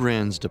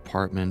Willebrand's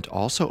department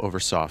also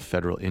oversaw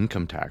federal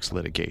income tax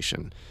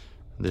litigation.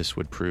 This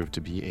would prove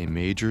to be a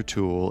major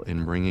tool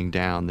in bringing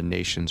down the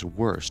nation's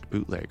worst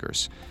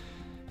bootleggers.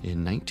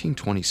 In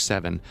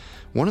 1927,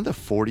 one of the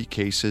 40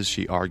 cases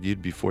she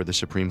argued before the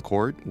Supreme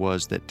Court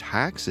was that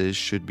taxes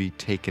should be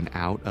taken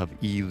out of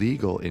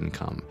illegal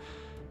income.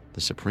 The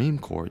Supreme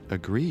Court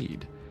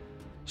agreed.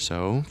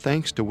 So,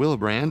 thanks to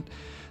Willebrand,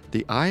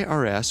 the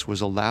IRS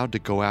was allowed to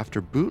go after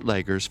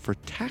bootleggers for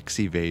tax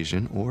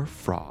evasion or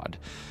fraud.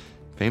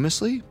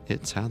 Famously,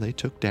 it's how they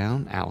took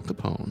down Al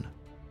Capone.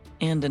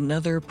 And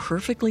another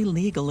perfectly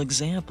legal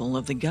example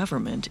of the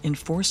government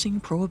enforcing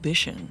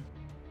prohibition.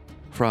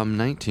 From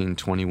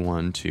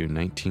 1921 to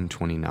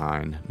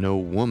 1929, no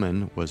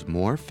woman was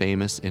more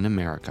famous in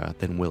America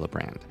than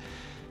Willebrand.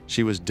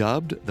 She was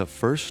dubbed the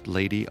First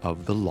Lady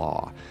of the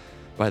Law.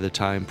 By the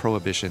time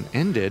Prohibition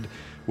ended,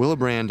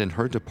 Willebrand and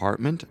her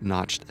department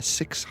notched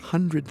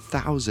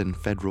 600,000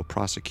 federal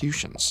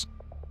prosecutions.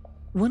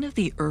 One of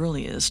the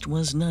earliest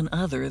was none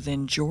other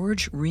than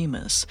George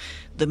Remus,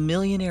 the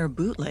millionaire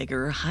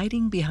bootlegger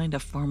hiding behind a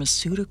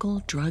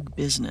pharmaceutical drug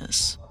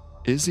business.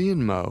 Izzy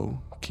and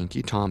Mo,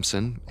 Kinky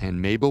Thompson,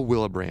 and Mabel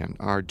Willebrand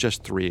are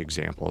just 3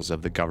 examples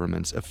of the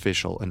government's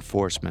official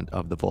enforcement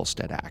of the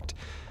Volstead Act.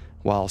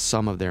 While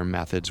some of their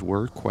methods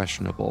were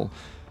questionable,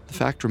 the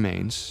fact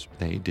remains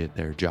they did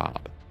their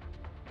job.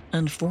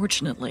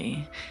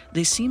 Unfortunately,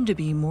 they seem to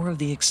be more of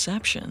the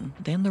exception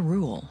than the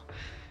rule.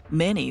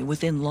 Many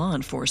within law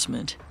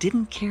enforcement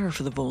didn't care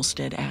for the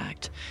Volstead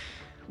Act.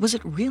 Was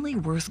it really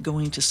worth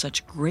going to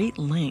such great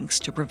lengths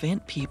to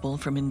prevent people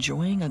from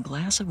enjoying a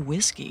glass of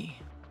whiskey?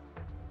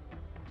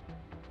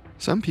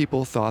 Some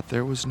people thought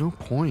there was no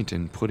point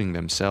in putting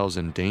themselves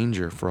in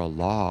danger for a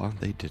law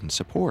they didn't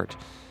support.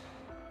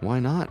 Why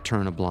not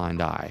turn a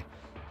blind eye?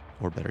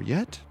 Or better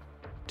yet,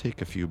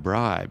 take a few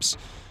bribes.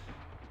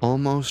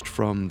 Almost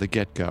from the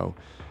get-go,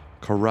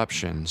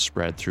 corruption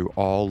spread through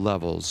all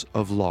levels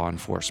of law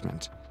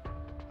enforcement.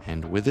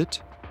 And with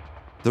it,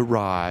 the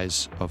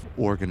rise of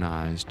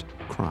organized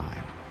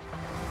crime.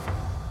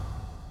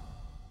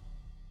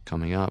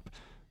 Coming up,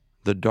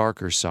 the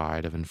darker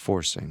side of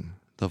enforcing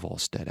the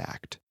Volstead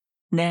Act.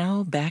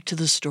 Now, back to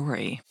the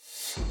story.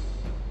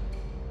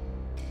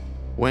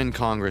 When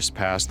Congress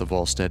passed the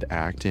Volstead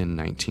Act in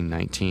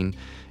 1919,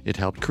 it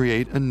helped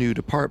create a new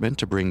department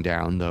to bring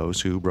down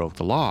those who broke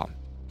the law,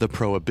 the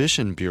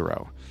Prohibition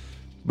Bureau.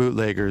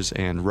 Bootleggers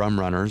and rum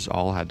runners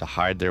all had to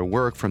hide their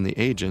work from the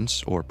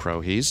agents, or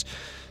prohies,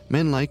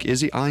 men like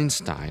Izzy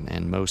Einstein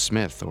and Mo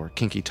Smith or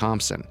Kinky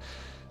Thompson.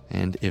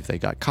 And if they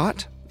got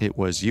caught, it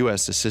was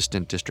U.S.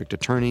 Assistant District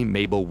Attorney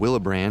Mabel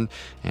Willebrand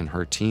and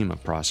her team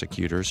of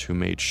prosecutors who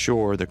made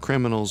sure the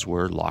criminals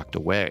were locked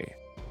away.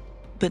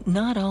 But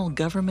not all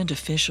government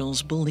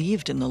officials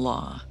believed in the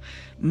law.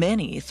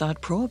 Many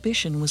thought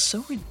prohibition was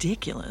so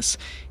ridiculous,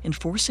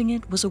 enforcing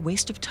it was a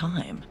waste of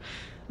time.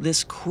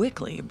 This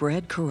quickly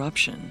bred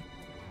corruption.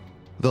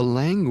 The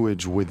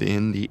language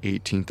within the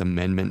 18th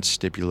Amendment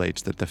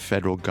stipulates that the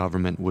federal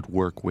government would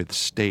work with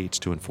states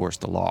to enforce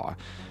the law.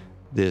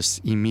 This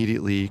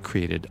immediately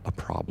created a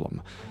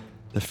problem.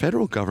 The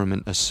federal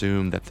government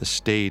assumed that the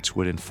states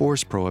would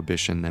enforce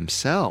prohibition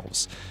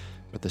themselves,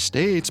 but the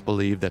states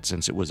believed that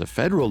since it was a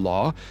federal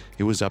law,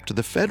 it was up to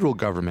the federal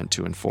government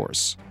to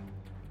enforce.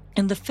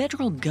 And the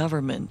federal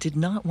government did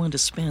not want to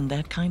spend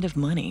that kind of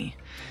money.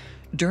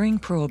 During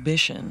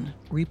Prohibition,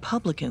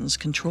 Republicans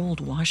controlled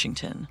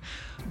Washington,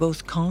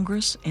 both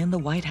Congress and the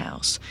White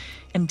House,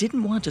 and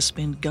didn't want to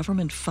spend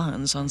government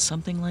funds on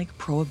something like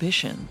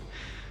prohibition.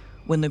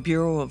 When the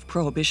Bureau of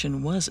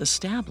Prohibition was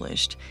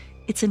established,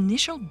 its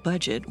initial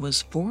budget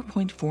was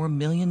 $4.4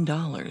 million.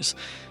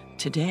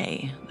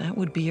 Today, that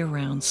would be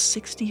around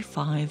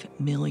 $65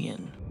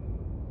 million.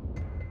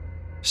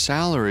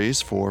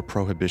 Salaries for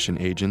prohibition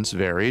agents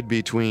varied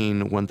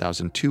between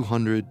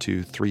 $1,200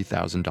 to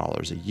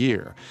 $3,000 a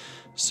year,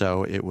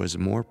 so it was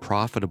more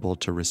profitable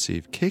to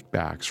receive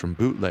kickbacks from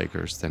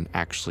bootleggers than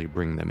actually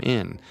bring them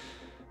in.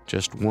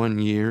 Just 1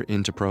 year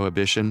into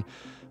Prohibition,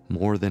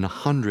 more than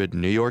 100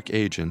 New York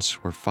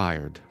agents were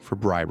fired for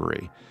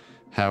bribery.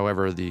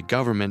 However, the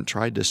government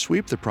tried to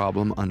sweep the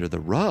problem under the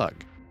rug.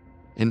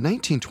 In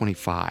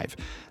 1925,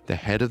 the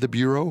head of the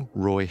Bureau,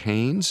 Roy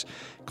Haynes,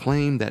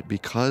 claimed that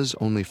because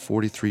only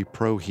 43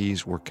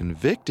 prohies were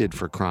convicted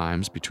for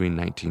crimes between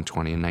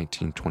 1920 and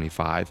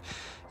 1925,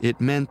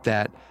 it meant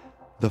that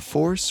the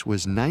force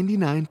was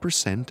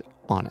 99%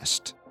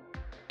 honest.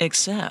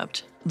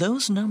 Except,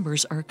 those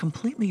numbers are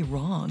completely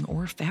wrong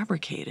or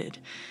fabricated.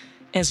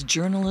 As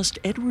journalist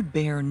Edward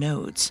Baer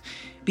notes,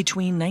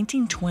 between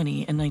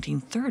 1920 and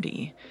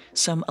 1930,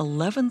 some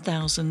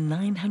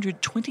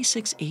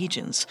 11,926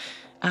 agents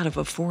out of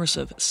a force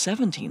of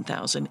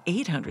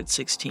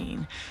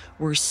 17,816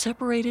 were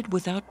separated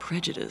without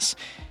prejudice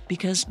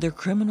because their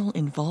criminal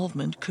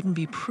involvement couldn't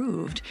be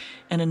proved,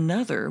 and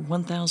another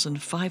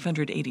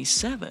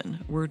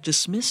 1,587 were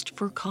dismissed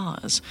for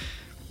cause.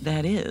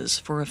 That is,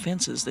 for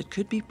offenses that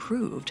could be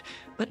proved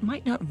but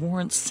might not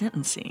warrant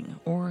sentencing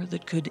or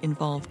that could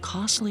involve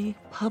costly,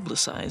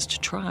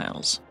 publicized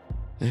trials.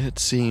 It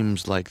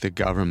seems like the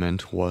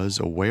government was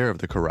aware of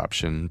the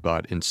corruption,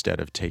 but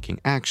instead of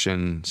taking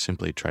action,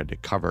 simply tried to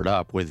cover it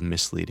up with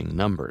misleading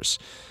numbers.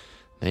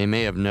 They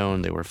may have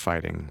known they were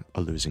fighting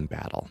a losing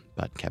battle,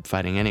 but kept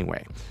fighting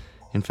anyway.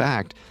 In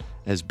fact,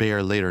 as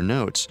Baer later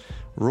notes,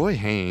 Roy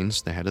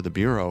Haynes, the head of the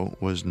Bureau,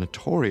 was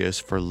notorious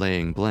for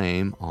laying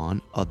blame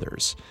on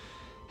others.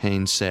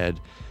 Haynes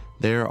said,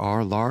 "There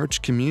are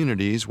large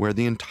communities where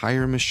the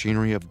entire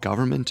machinery of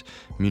government,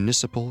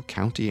 municipal,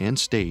 county, and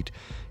state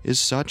is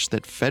such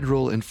that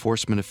federal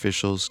enforcement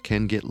officials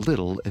can get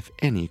little, if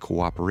any,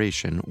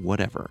 cooperation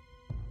whatever."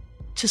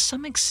 To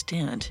some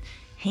extent,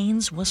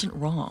 Haynes wasn't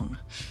wrong.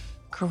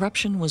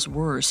 Corruption was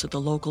worse at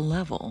the local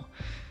level.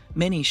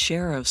 Many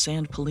sheriffs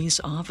and police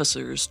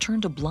officers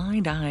turned a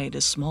blind eye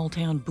to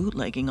small-town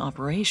bootlegging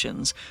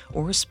operations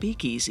or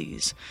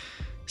speakeasies.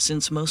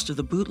 Since most of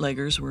the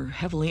bootleggers were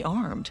heavily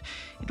armed,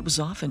 it was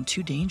often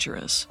too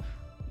dangerous.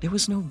 There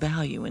was no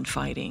value in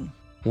fighting.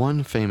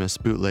 One famous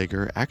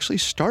bootlegger actually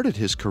started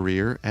his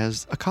career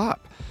as a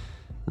cop.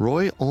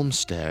 Roy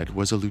Olmsted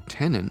was a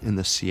lieutenant in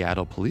the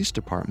Seattle Police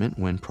Department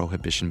when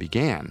Prohibition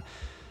began.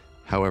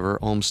 However,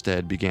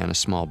 Olmsted began a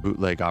small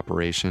bootleg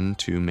operation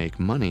to make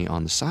money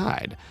on the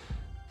side.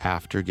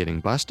 After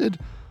getting busted,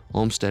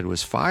 Olmsted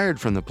was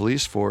fired from the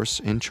police force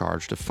and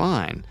charged a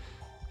fine.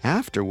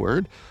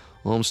 Afterward,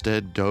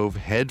 Olmsted dove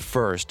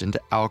headfirst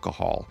into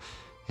alcohol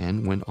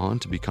and went on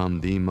to become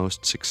the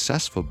most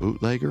successful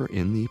bootlegger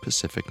in the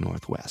Pacific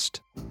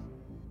Northwest.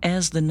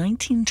 As the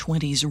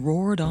 1920s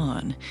roared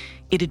on,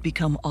 it had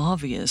become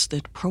obvious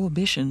that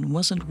Prohibition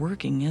wasn't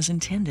working as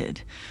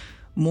intended.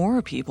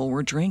 More people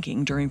were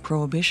drinking during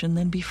Prohibition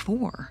than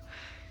before,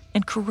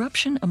 and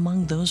corruption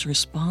among those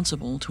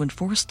responsible to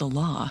enforce the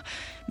law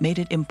made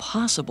it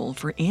impossible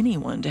for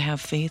anyone to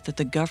have faith that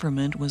the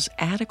government was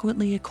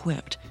adequately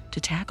equipped to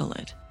tackle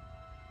it.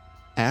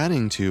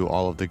 Adding to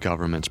all of the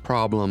government's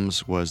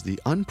problems was the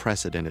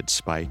unprecedented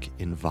spike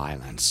in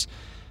violence,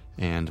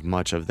 and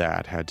much of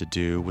that had to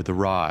do with the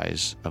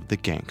rise of the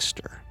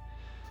gangster.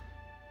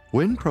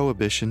 When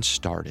Prohibition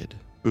started,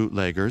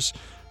 bootleggers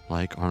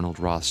like Arnold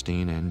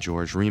Rothstein and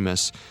George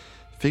Remus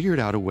figured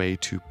out a way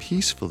to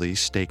peacefully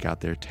stake out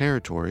their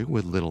territory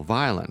with little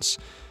violence.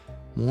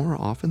 More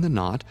often than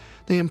not,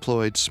 they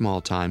employed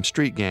small-time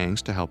street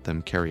gangs to help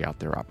them carry out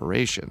their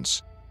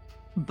operations.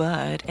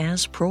 But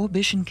as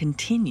Prohibition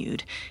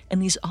continued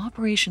and these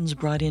operations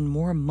brought in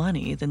more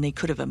money than they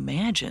could have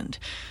imagined,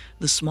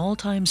 the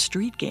small-time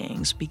street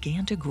gangs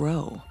began to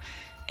grow,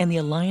 and the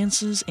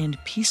alliances and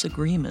peace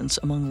agreements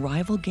among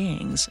rival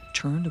gangs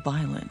turned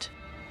violent.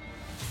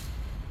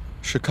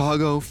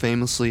 Chicago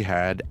famously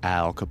had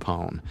Al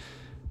Capone.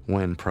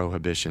 When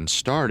Prohibition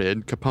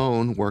started,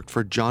 Capone worked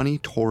for Johnny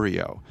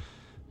Torrio.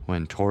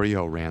 When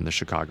Torrio ran the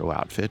Chicago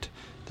outfit,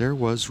 there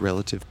was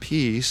relative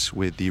peace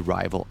with the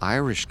rival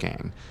Irish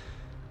gang.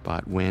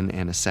 But when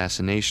an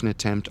assassination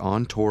attempt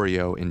on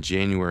Torrio in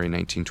January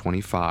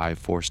 1925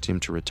 forced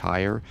him to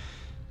retire,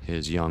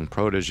 his young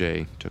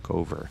protege took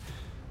over,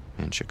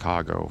 and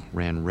Chicago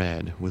ran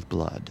red with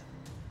blood.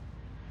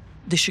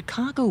 The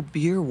Chicago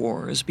beer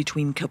wars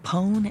between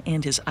Capone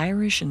and his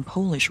Irish and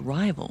Polish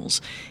rivals,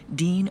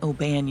 Dean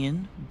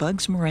O'Banion,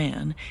 Bugs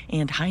Moran,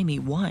 and Jaime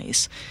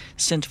Weiss,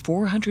 sent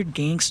 400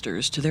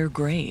 gangsters to their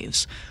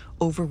graves.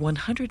 Over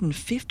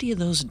 150 of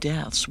those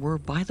deaths were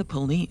by the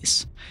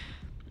police.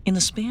 In the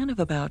span of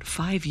about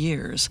 5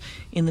 years,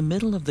 in the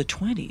middle of the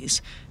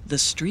 20s, the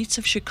streets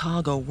of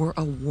Chicago were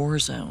a war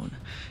zone,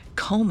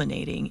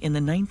 culminating in the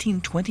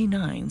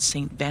 1929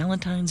 St.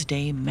 Valentine's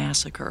Day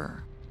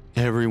Massacre.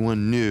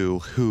 Everyone knew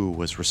who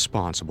was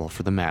responsible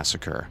for the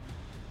massacre.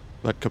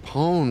 But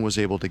Capone was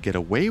able to get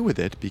away with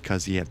it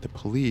because he had the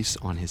police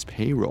on his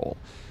payroll.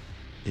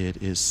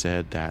 It is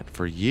said that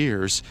for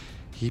years,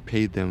 he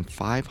paid them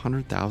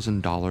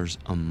 $500,000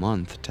 a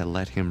month to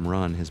let him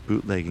run his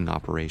bootlegging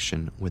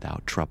operation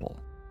without trouble.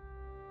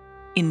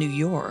 In New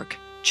York,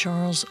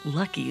 Charles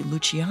Lucky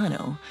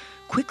Luciano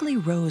quickly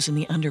rose in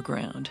the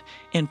underground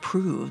and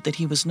proved that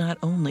he was not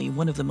only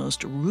one of the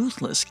most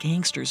ruthless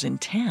gangsters in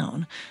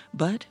town,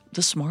 but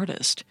the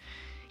smartest.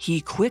 He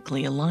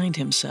quickly aligned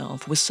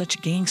himself with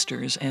such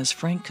gangsters as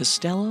Frank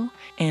Costello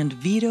and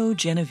Vito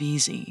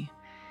Genovese,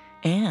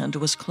 and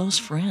was close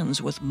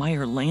friends with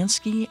Meyer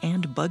Lansky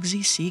and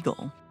Bugsy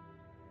Siegel.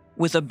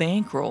 With a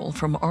bankroll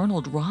from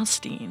Arnold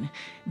Rothstein,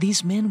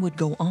 these men would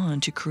go on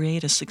to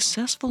create a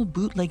successful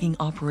bootlegging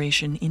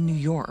operation in New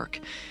York,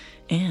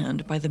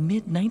 and by the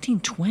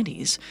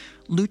mid-1920s,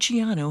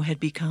 Luciano had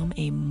become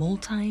a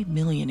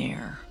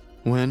multi-millionaire.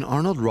 When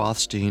Arnold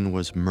Rothstein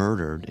was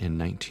murdered in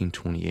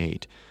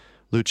 1928,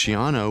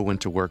 Luciano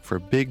went to work for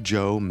Big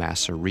Joe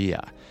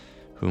Masseria,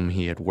 whom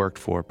he had worked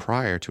for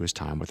prior to his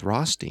time with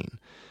Rothstein.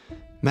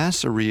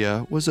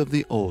 Masseria was of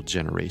the old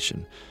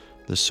generation,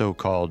 the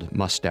so-called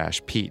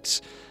Mustache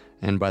Petes,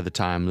 and by the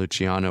time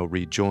Luciano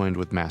rejoined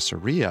with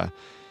Masseria,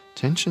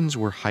 tensions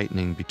were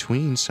heightening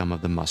between some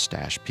of the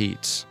Mustache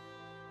Petes.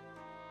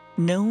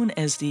 Known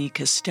as the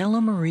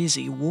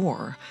Castello-Marizzi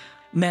War,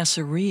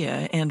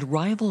 Masseria and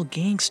rival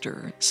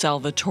gangster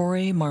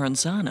Salvatore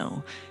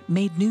Maranzano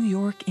made New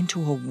York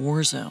into a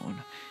war zone,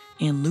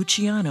 and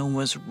Luciano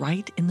was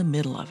right in the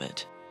middle of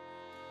it.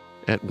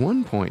 At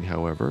one point,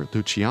 however,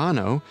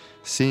 Luciano,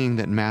 seeing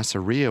that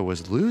Masseria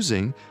was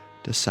losing,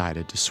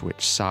 decided to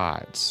switch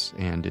sides,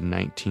 and in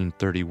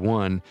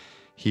 1931,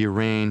 he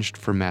arranged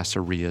for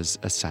Masseria's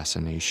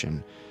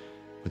assassination.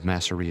 With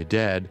Masseria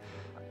dead,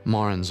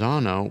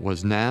 Maranzano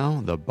was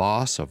now the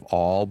boss of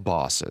all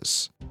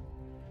bosses.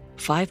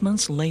 5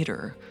 months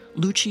later,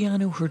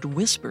 Luciano heard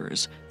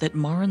whispers that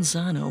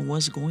Maranzano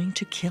was going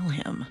to kill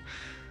him.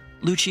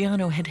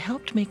 Luciano had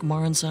helped make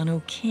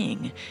Maranzano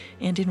king,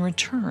 and in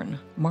return,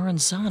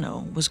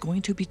 Maranzano was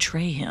going to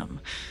betray him.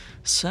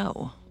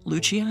 So,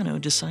 Luciano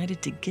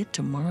decided to get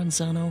to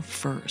Maranzano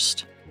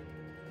first.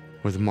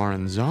 With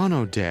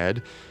Maranzano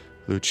dead,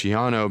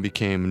 Luciano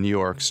became New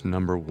York's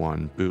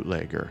 #1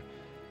 bootlegger.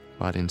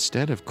 But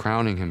instead of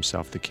crowning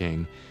himself the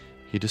king,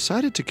 he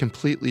decided to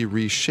completely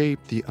reshape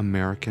the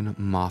American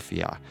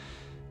Mafia,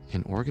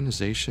 an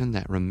organization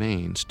that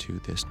remains to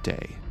this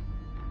day.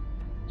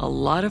 A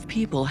lot of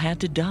people had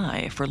to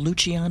die for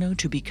Luciano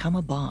to become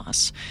a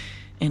boss,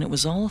 and it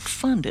was all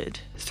funded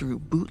through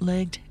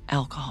bootlegged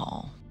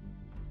alcohol.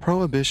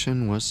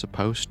 Prohibition was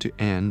supposed to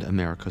end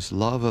America's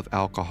love of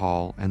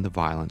alcohol and the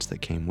violence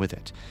that came with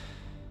it.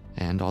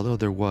 And although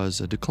there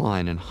was a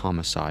decline in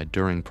homicide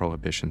during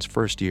Prohibition's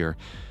first year,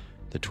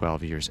 the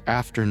 12 years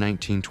after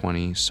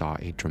 1920 saw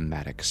a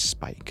dramatic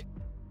spike.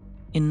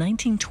 In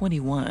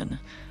 1921,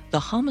 the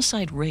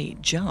homicide rate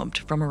jumped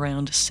from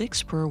around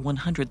 6 per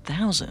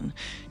 100,000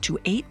 to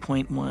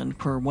 8.1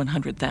 per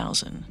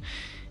 100,000.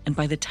 And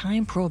by the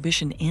time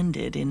Prohibition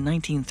ended in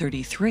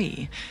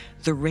 1933,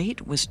 the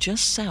rate was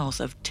just south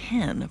of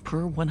 10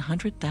 per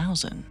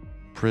 100,000.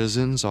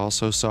 Prisons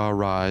also saw a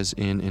rise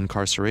in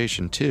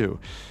incarceration, too.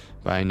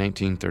 By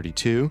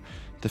 1932,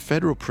 the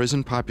federal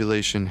prison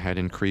population had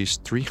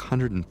increased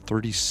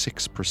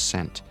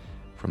 336%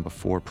 from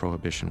before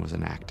Prohibition was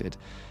enacted,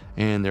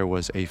 and there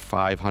was a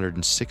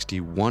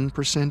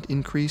 561%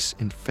 increase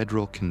in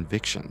federal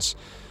convictions.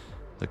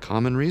 The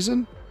common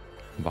reason?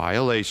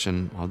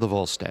 Violation of the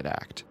Volstead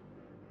Act.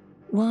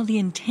 While the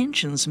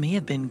intentions may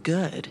have been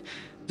good,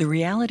 the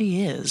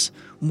reality is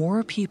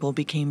more people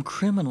became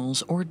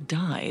criminals or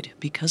died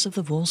because of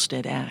the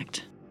Volstead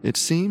Act. It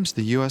seems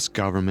the U.S.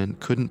 government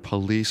couldn't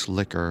police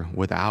liquor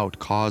without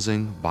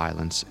causing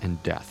violence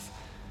and death.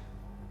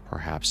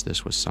 Perhaps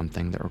this was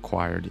something that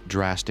required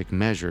drastic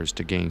measures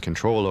to gain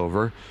control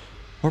over,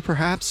 or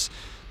perhaps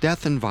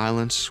death and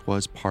violence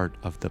was part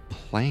of the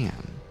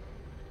plan.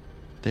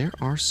 There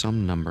are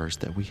some numbers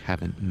that we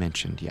haven't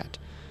mentioned yet.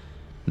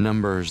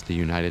 Numbers the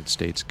United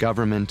States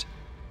government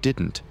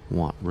didn't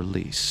want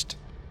released.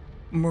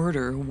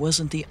 Murder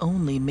wasn't the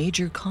only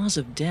major cause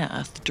of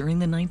death during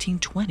the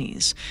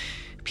 1920s.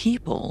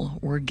 People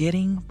were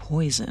getting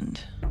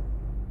poisoned.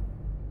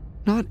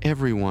 Not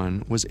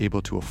everyone was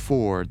able to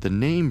afford the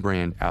name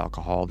brand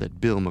alcohol that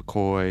Bill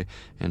McCoy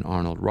and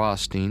Arnold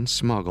Rothstein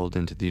smuggled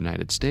into the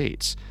United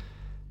States.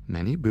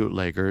 Many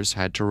bootleggers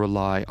had to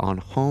rely on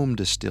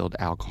home-distilled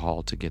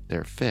alcohol to get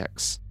their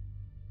fix.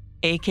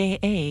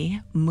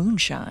 AKA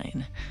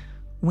moonshine.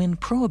 When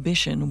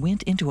Prohibition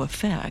went into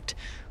effect,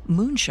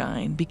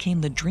 moonshine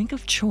became the drink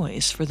of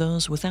choice for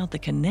those without the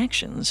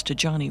connections to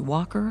Johnnie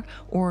Walker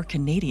or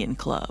Canadian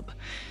Club.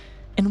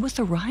 And with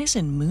the rise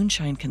in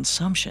moonshine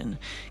consumption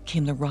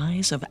came the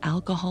rise of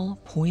alcohol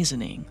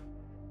poisoning.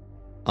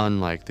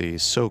 Unlike the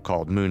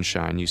so-called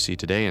moonshine you see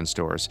today in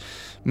stores,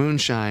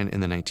 moonshine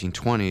in the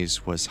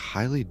 1920s was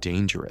highly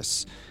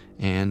dangerous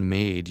and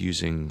made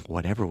using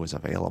whatever was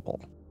available.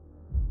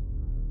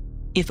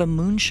 If a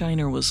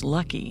moonshiner was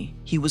lucky,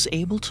 he was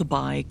able to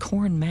buy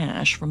corn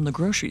mash from the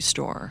grocery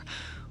store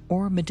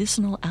or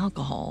medicinal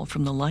alcohol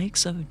from the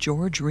likes of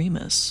George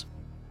Remus.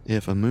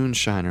 If a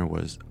moonshiner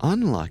was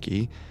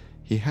unlucky,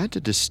 he had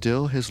to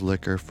distill his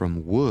liquor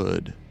from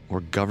wood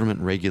or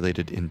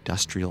government-regulated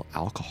industrial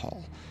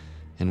alcohol.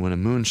 And when a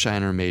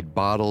moonshiner made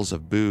bottles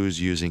of booze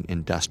using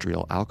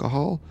industrial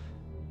alcohol,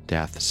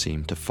 death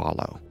seemed to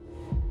follow.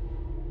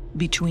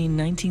 Between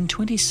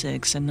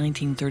 1926 and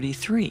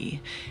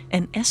 1933,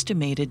 an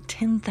estimated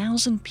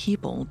 10,000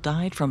 people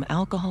died from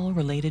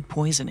alcohol-related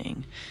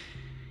poisoning.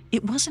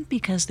 It wasn't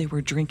because they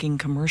were drinking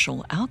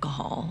commercial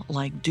alcohol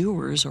like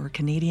Dewar's or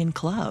Canadian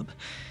Club.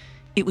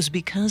 It was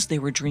because they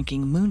were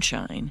drinking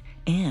moonshine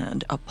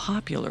and a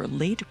popular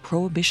late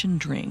Prohibition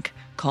drink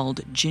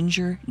called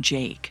Ginger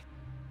Jake.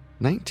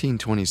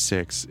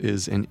 1926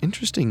 is an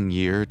interesting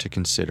year to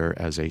consider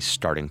as a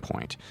starting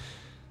point,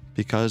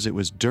 because it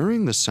was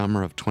during the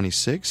summer of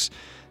 26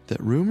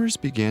 that rumors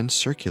began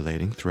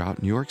circulating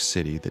throughout New York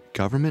City that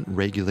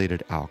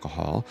government-regulated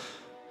alcohol,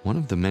 one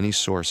of the many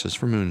sources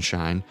for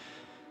moonshine,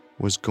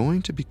 was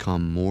going to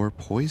become more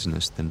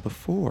poisonous than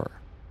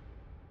before.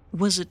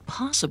 Was it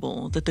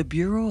possible that the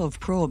Bureau of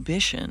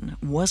Prohibition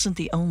wasn't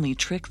the only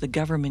trick the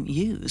government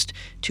used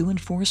to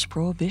enforce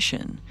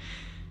Prohibition?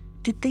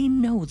 Did they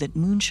know that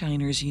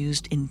moonshiners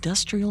used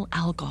industrial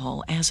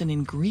alcohol as an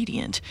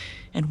ingredient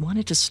and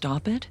wanted to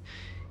stop it?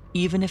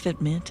 even if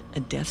it meant a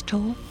death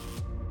toll?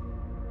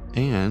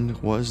 And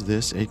was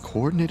this a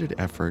coordinated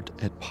effort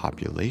at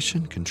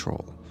population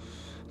control?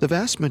 The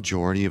vast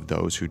majority of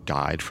those who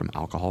died from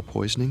alcohol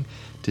poisoning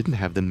didn't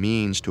have the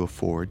means to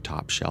afford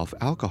top-shelf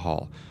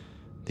alcohol.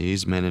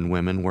 These men and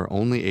women were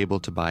only able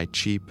to buy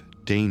cheap,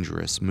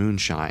 dangerous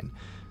moonshine.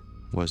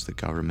 Was the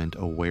government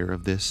aware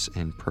of this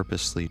and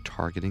purposely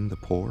targeting the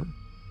poor?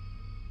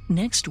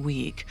 Next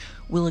week,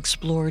 we'll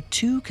explore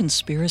two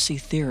conspiracy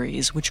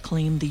theories which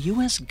claim the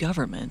U.S.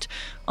 government,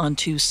 on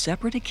two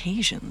separate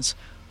occasions,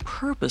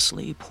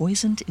 purposely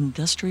poisoned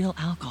industrial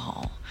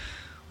alcohol.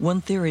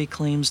 One theory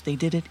claims they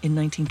did it in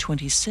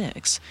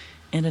 1926,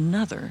 and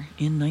another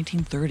in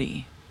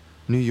 1930.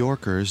 New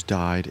Yorkers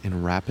died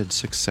in rapid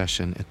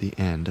succession at the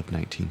end of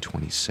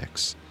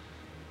 1926.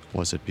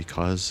 Was it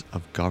because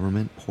of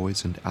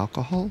government-poisoned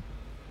alcohol?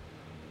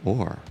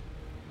 Or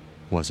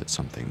was it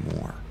something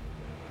more?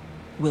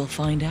 We'll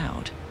find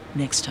out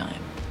next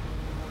time.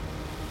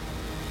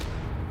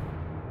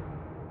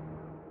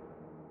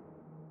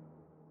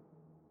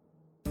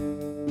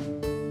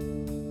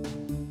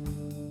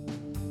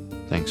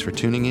 Thanks for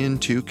tuning in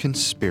to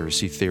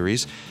Conspiracy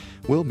Theories.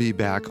 We'll be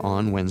back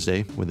on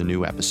Wednesday with a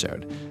new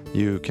episode.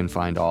 You can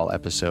find all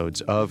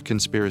episodes of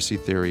Conspiracy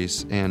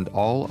Theories and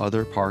all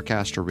other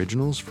Parcast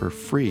originals for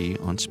free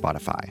on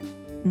Spotify.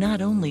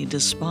 Not only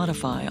does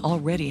Spotify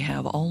already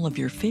have all of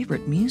your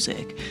favorite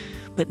music,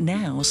 but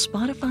now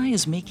Spotify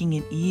is making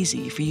it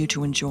easy for you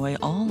to enjoy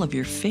all of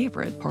your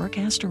favorite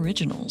Parcast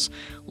originals,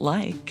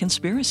 like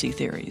Conspiracy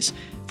Theories,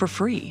 for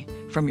free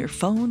from your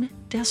phone,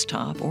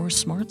 desktop, or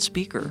smart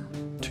speaker.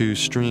 To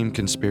stream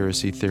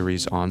Conspiracy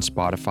Theories on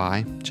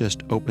Spotify,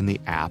 just open the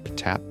app,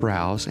 tap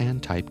Browse,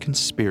 and type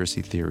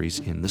Conspiracy Theories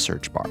in the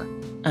search bar.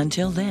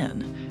 Until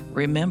then,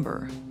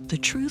 remember, the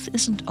truth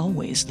isn't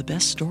always the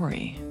best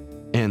story.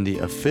 And the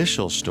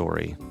official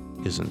story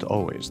isn't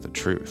always the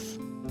truth.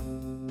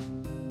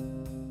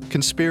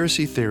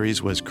 Conspiracy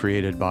Theories was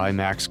created by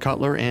Max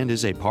Cutler and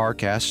is a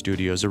Parcast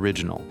Studios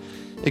original.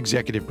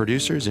 Executive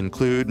producers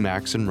include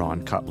Max and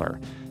Ron Cutler.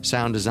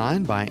 Sound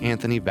design by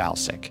Anthony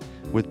Valsic,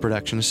 with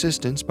production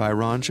assistance by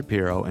Ron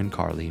Shapiro and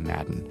Carly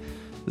Madden.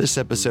 This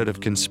episode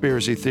of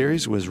Conspiracy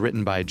Theories was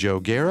written by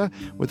Joe Guerra,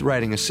 with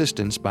writing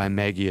assistance by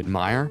Maggie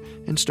Admire,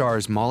 and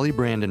stars Molly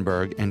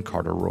Brandenburg and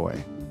Carter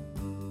Roy.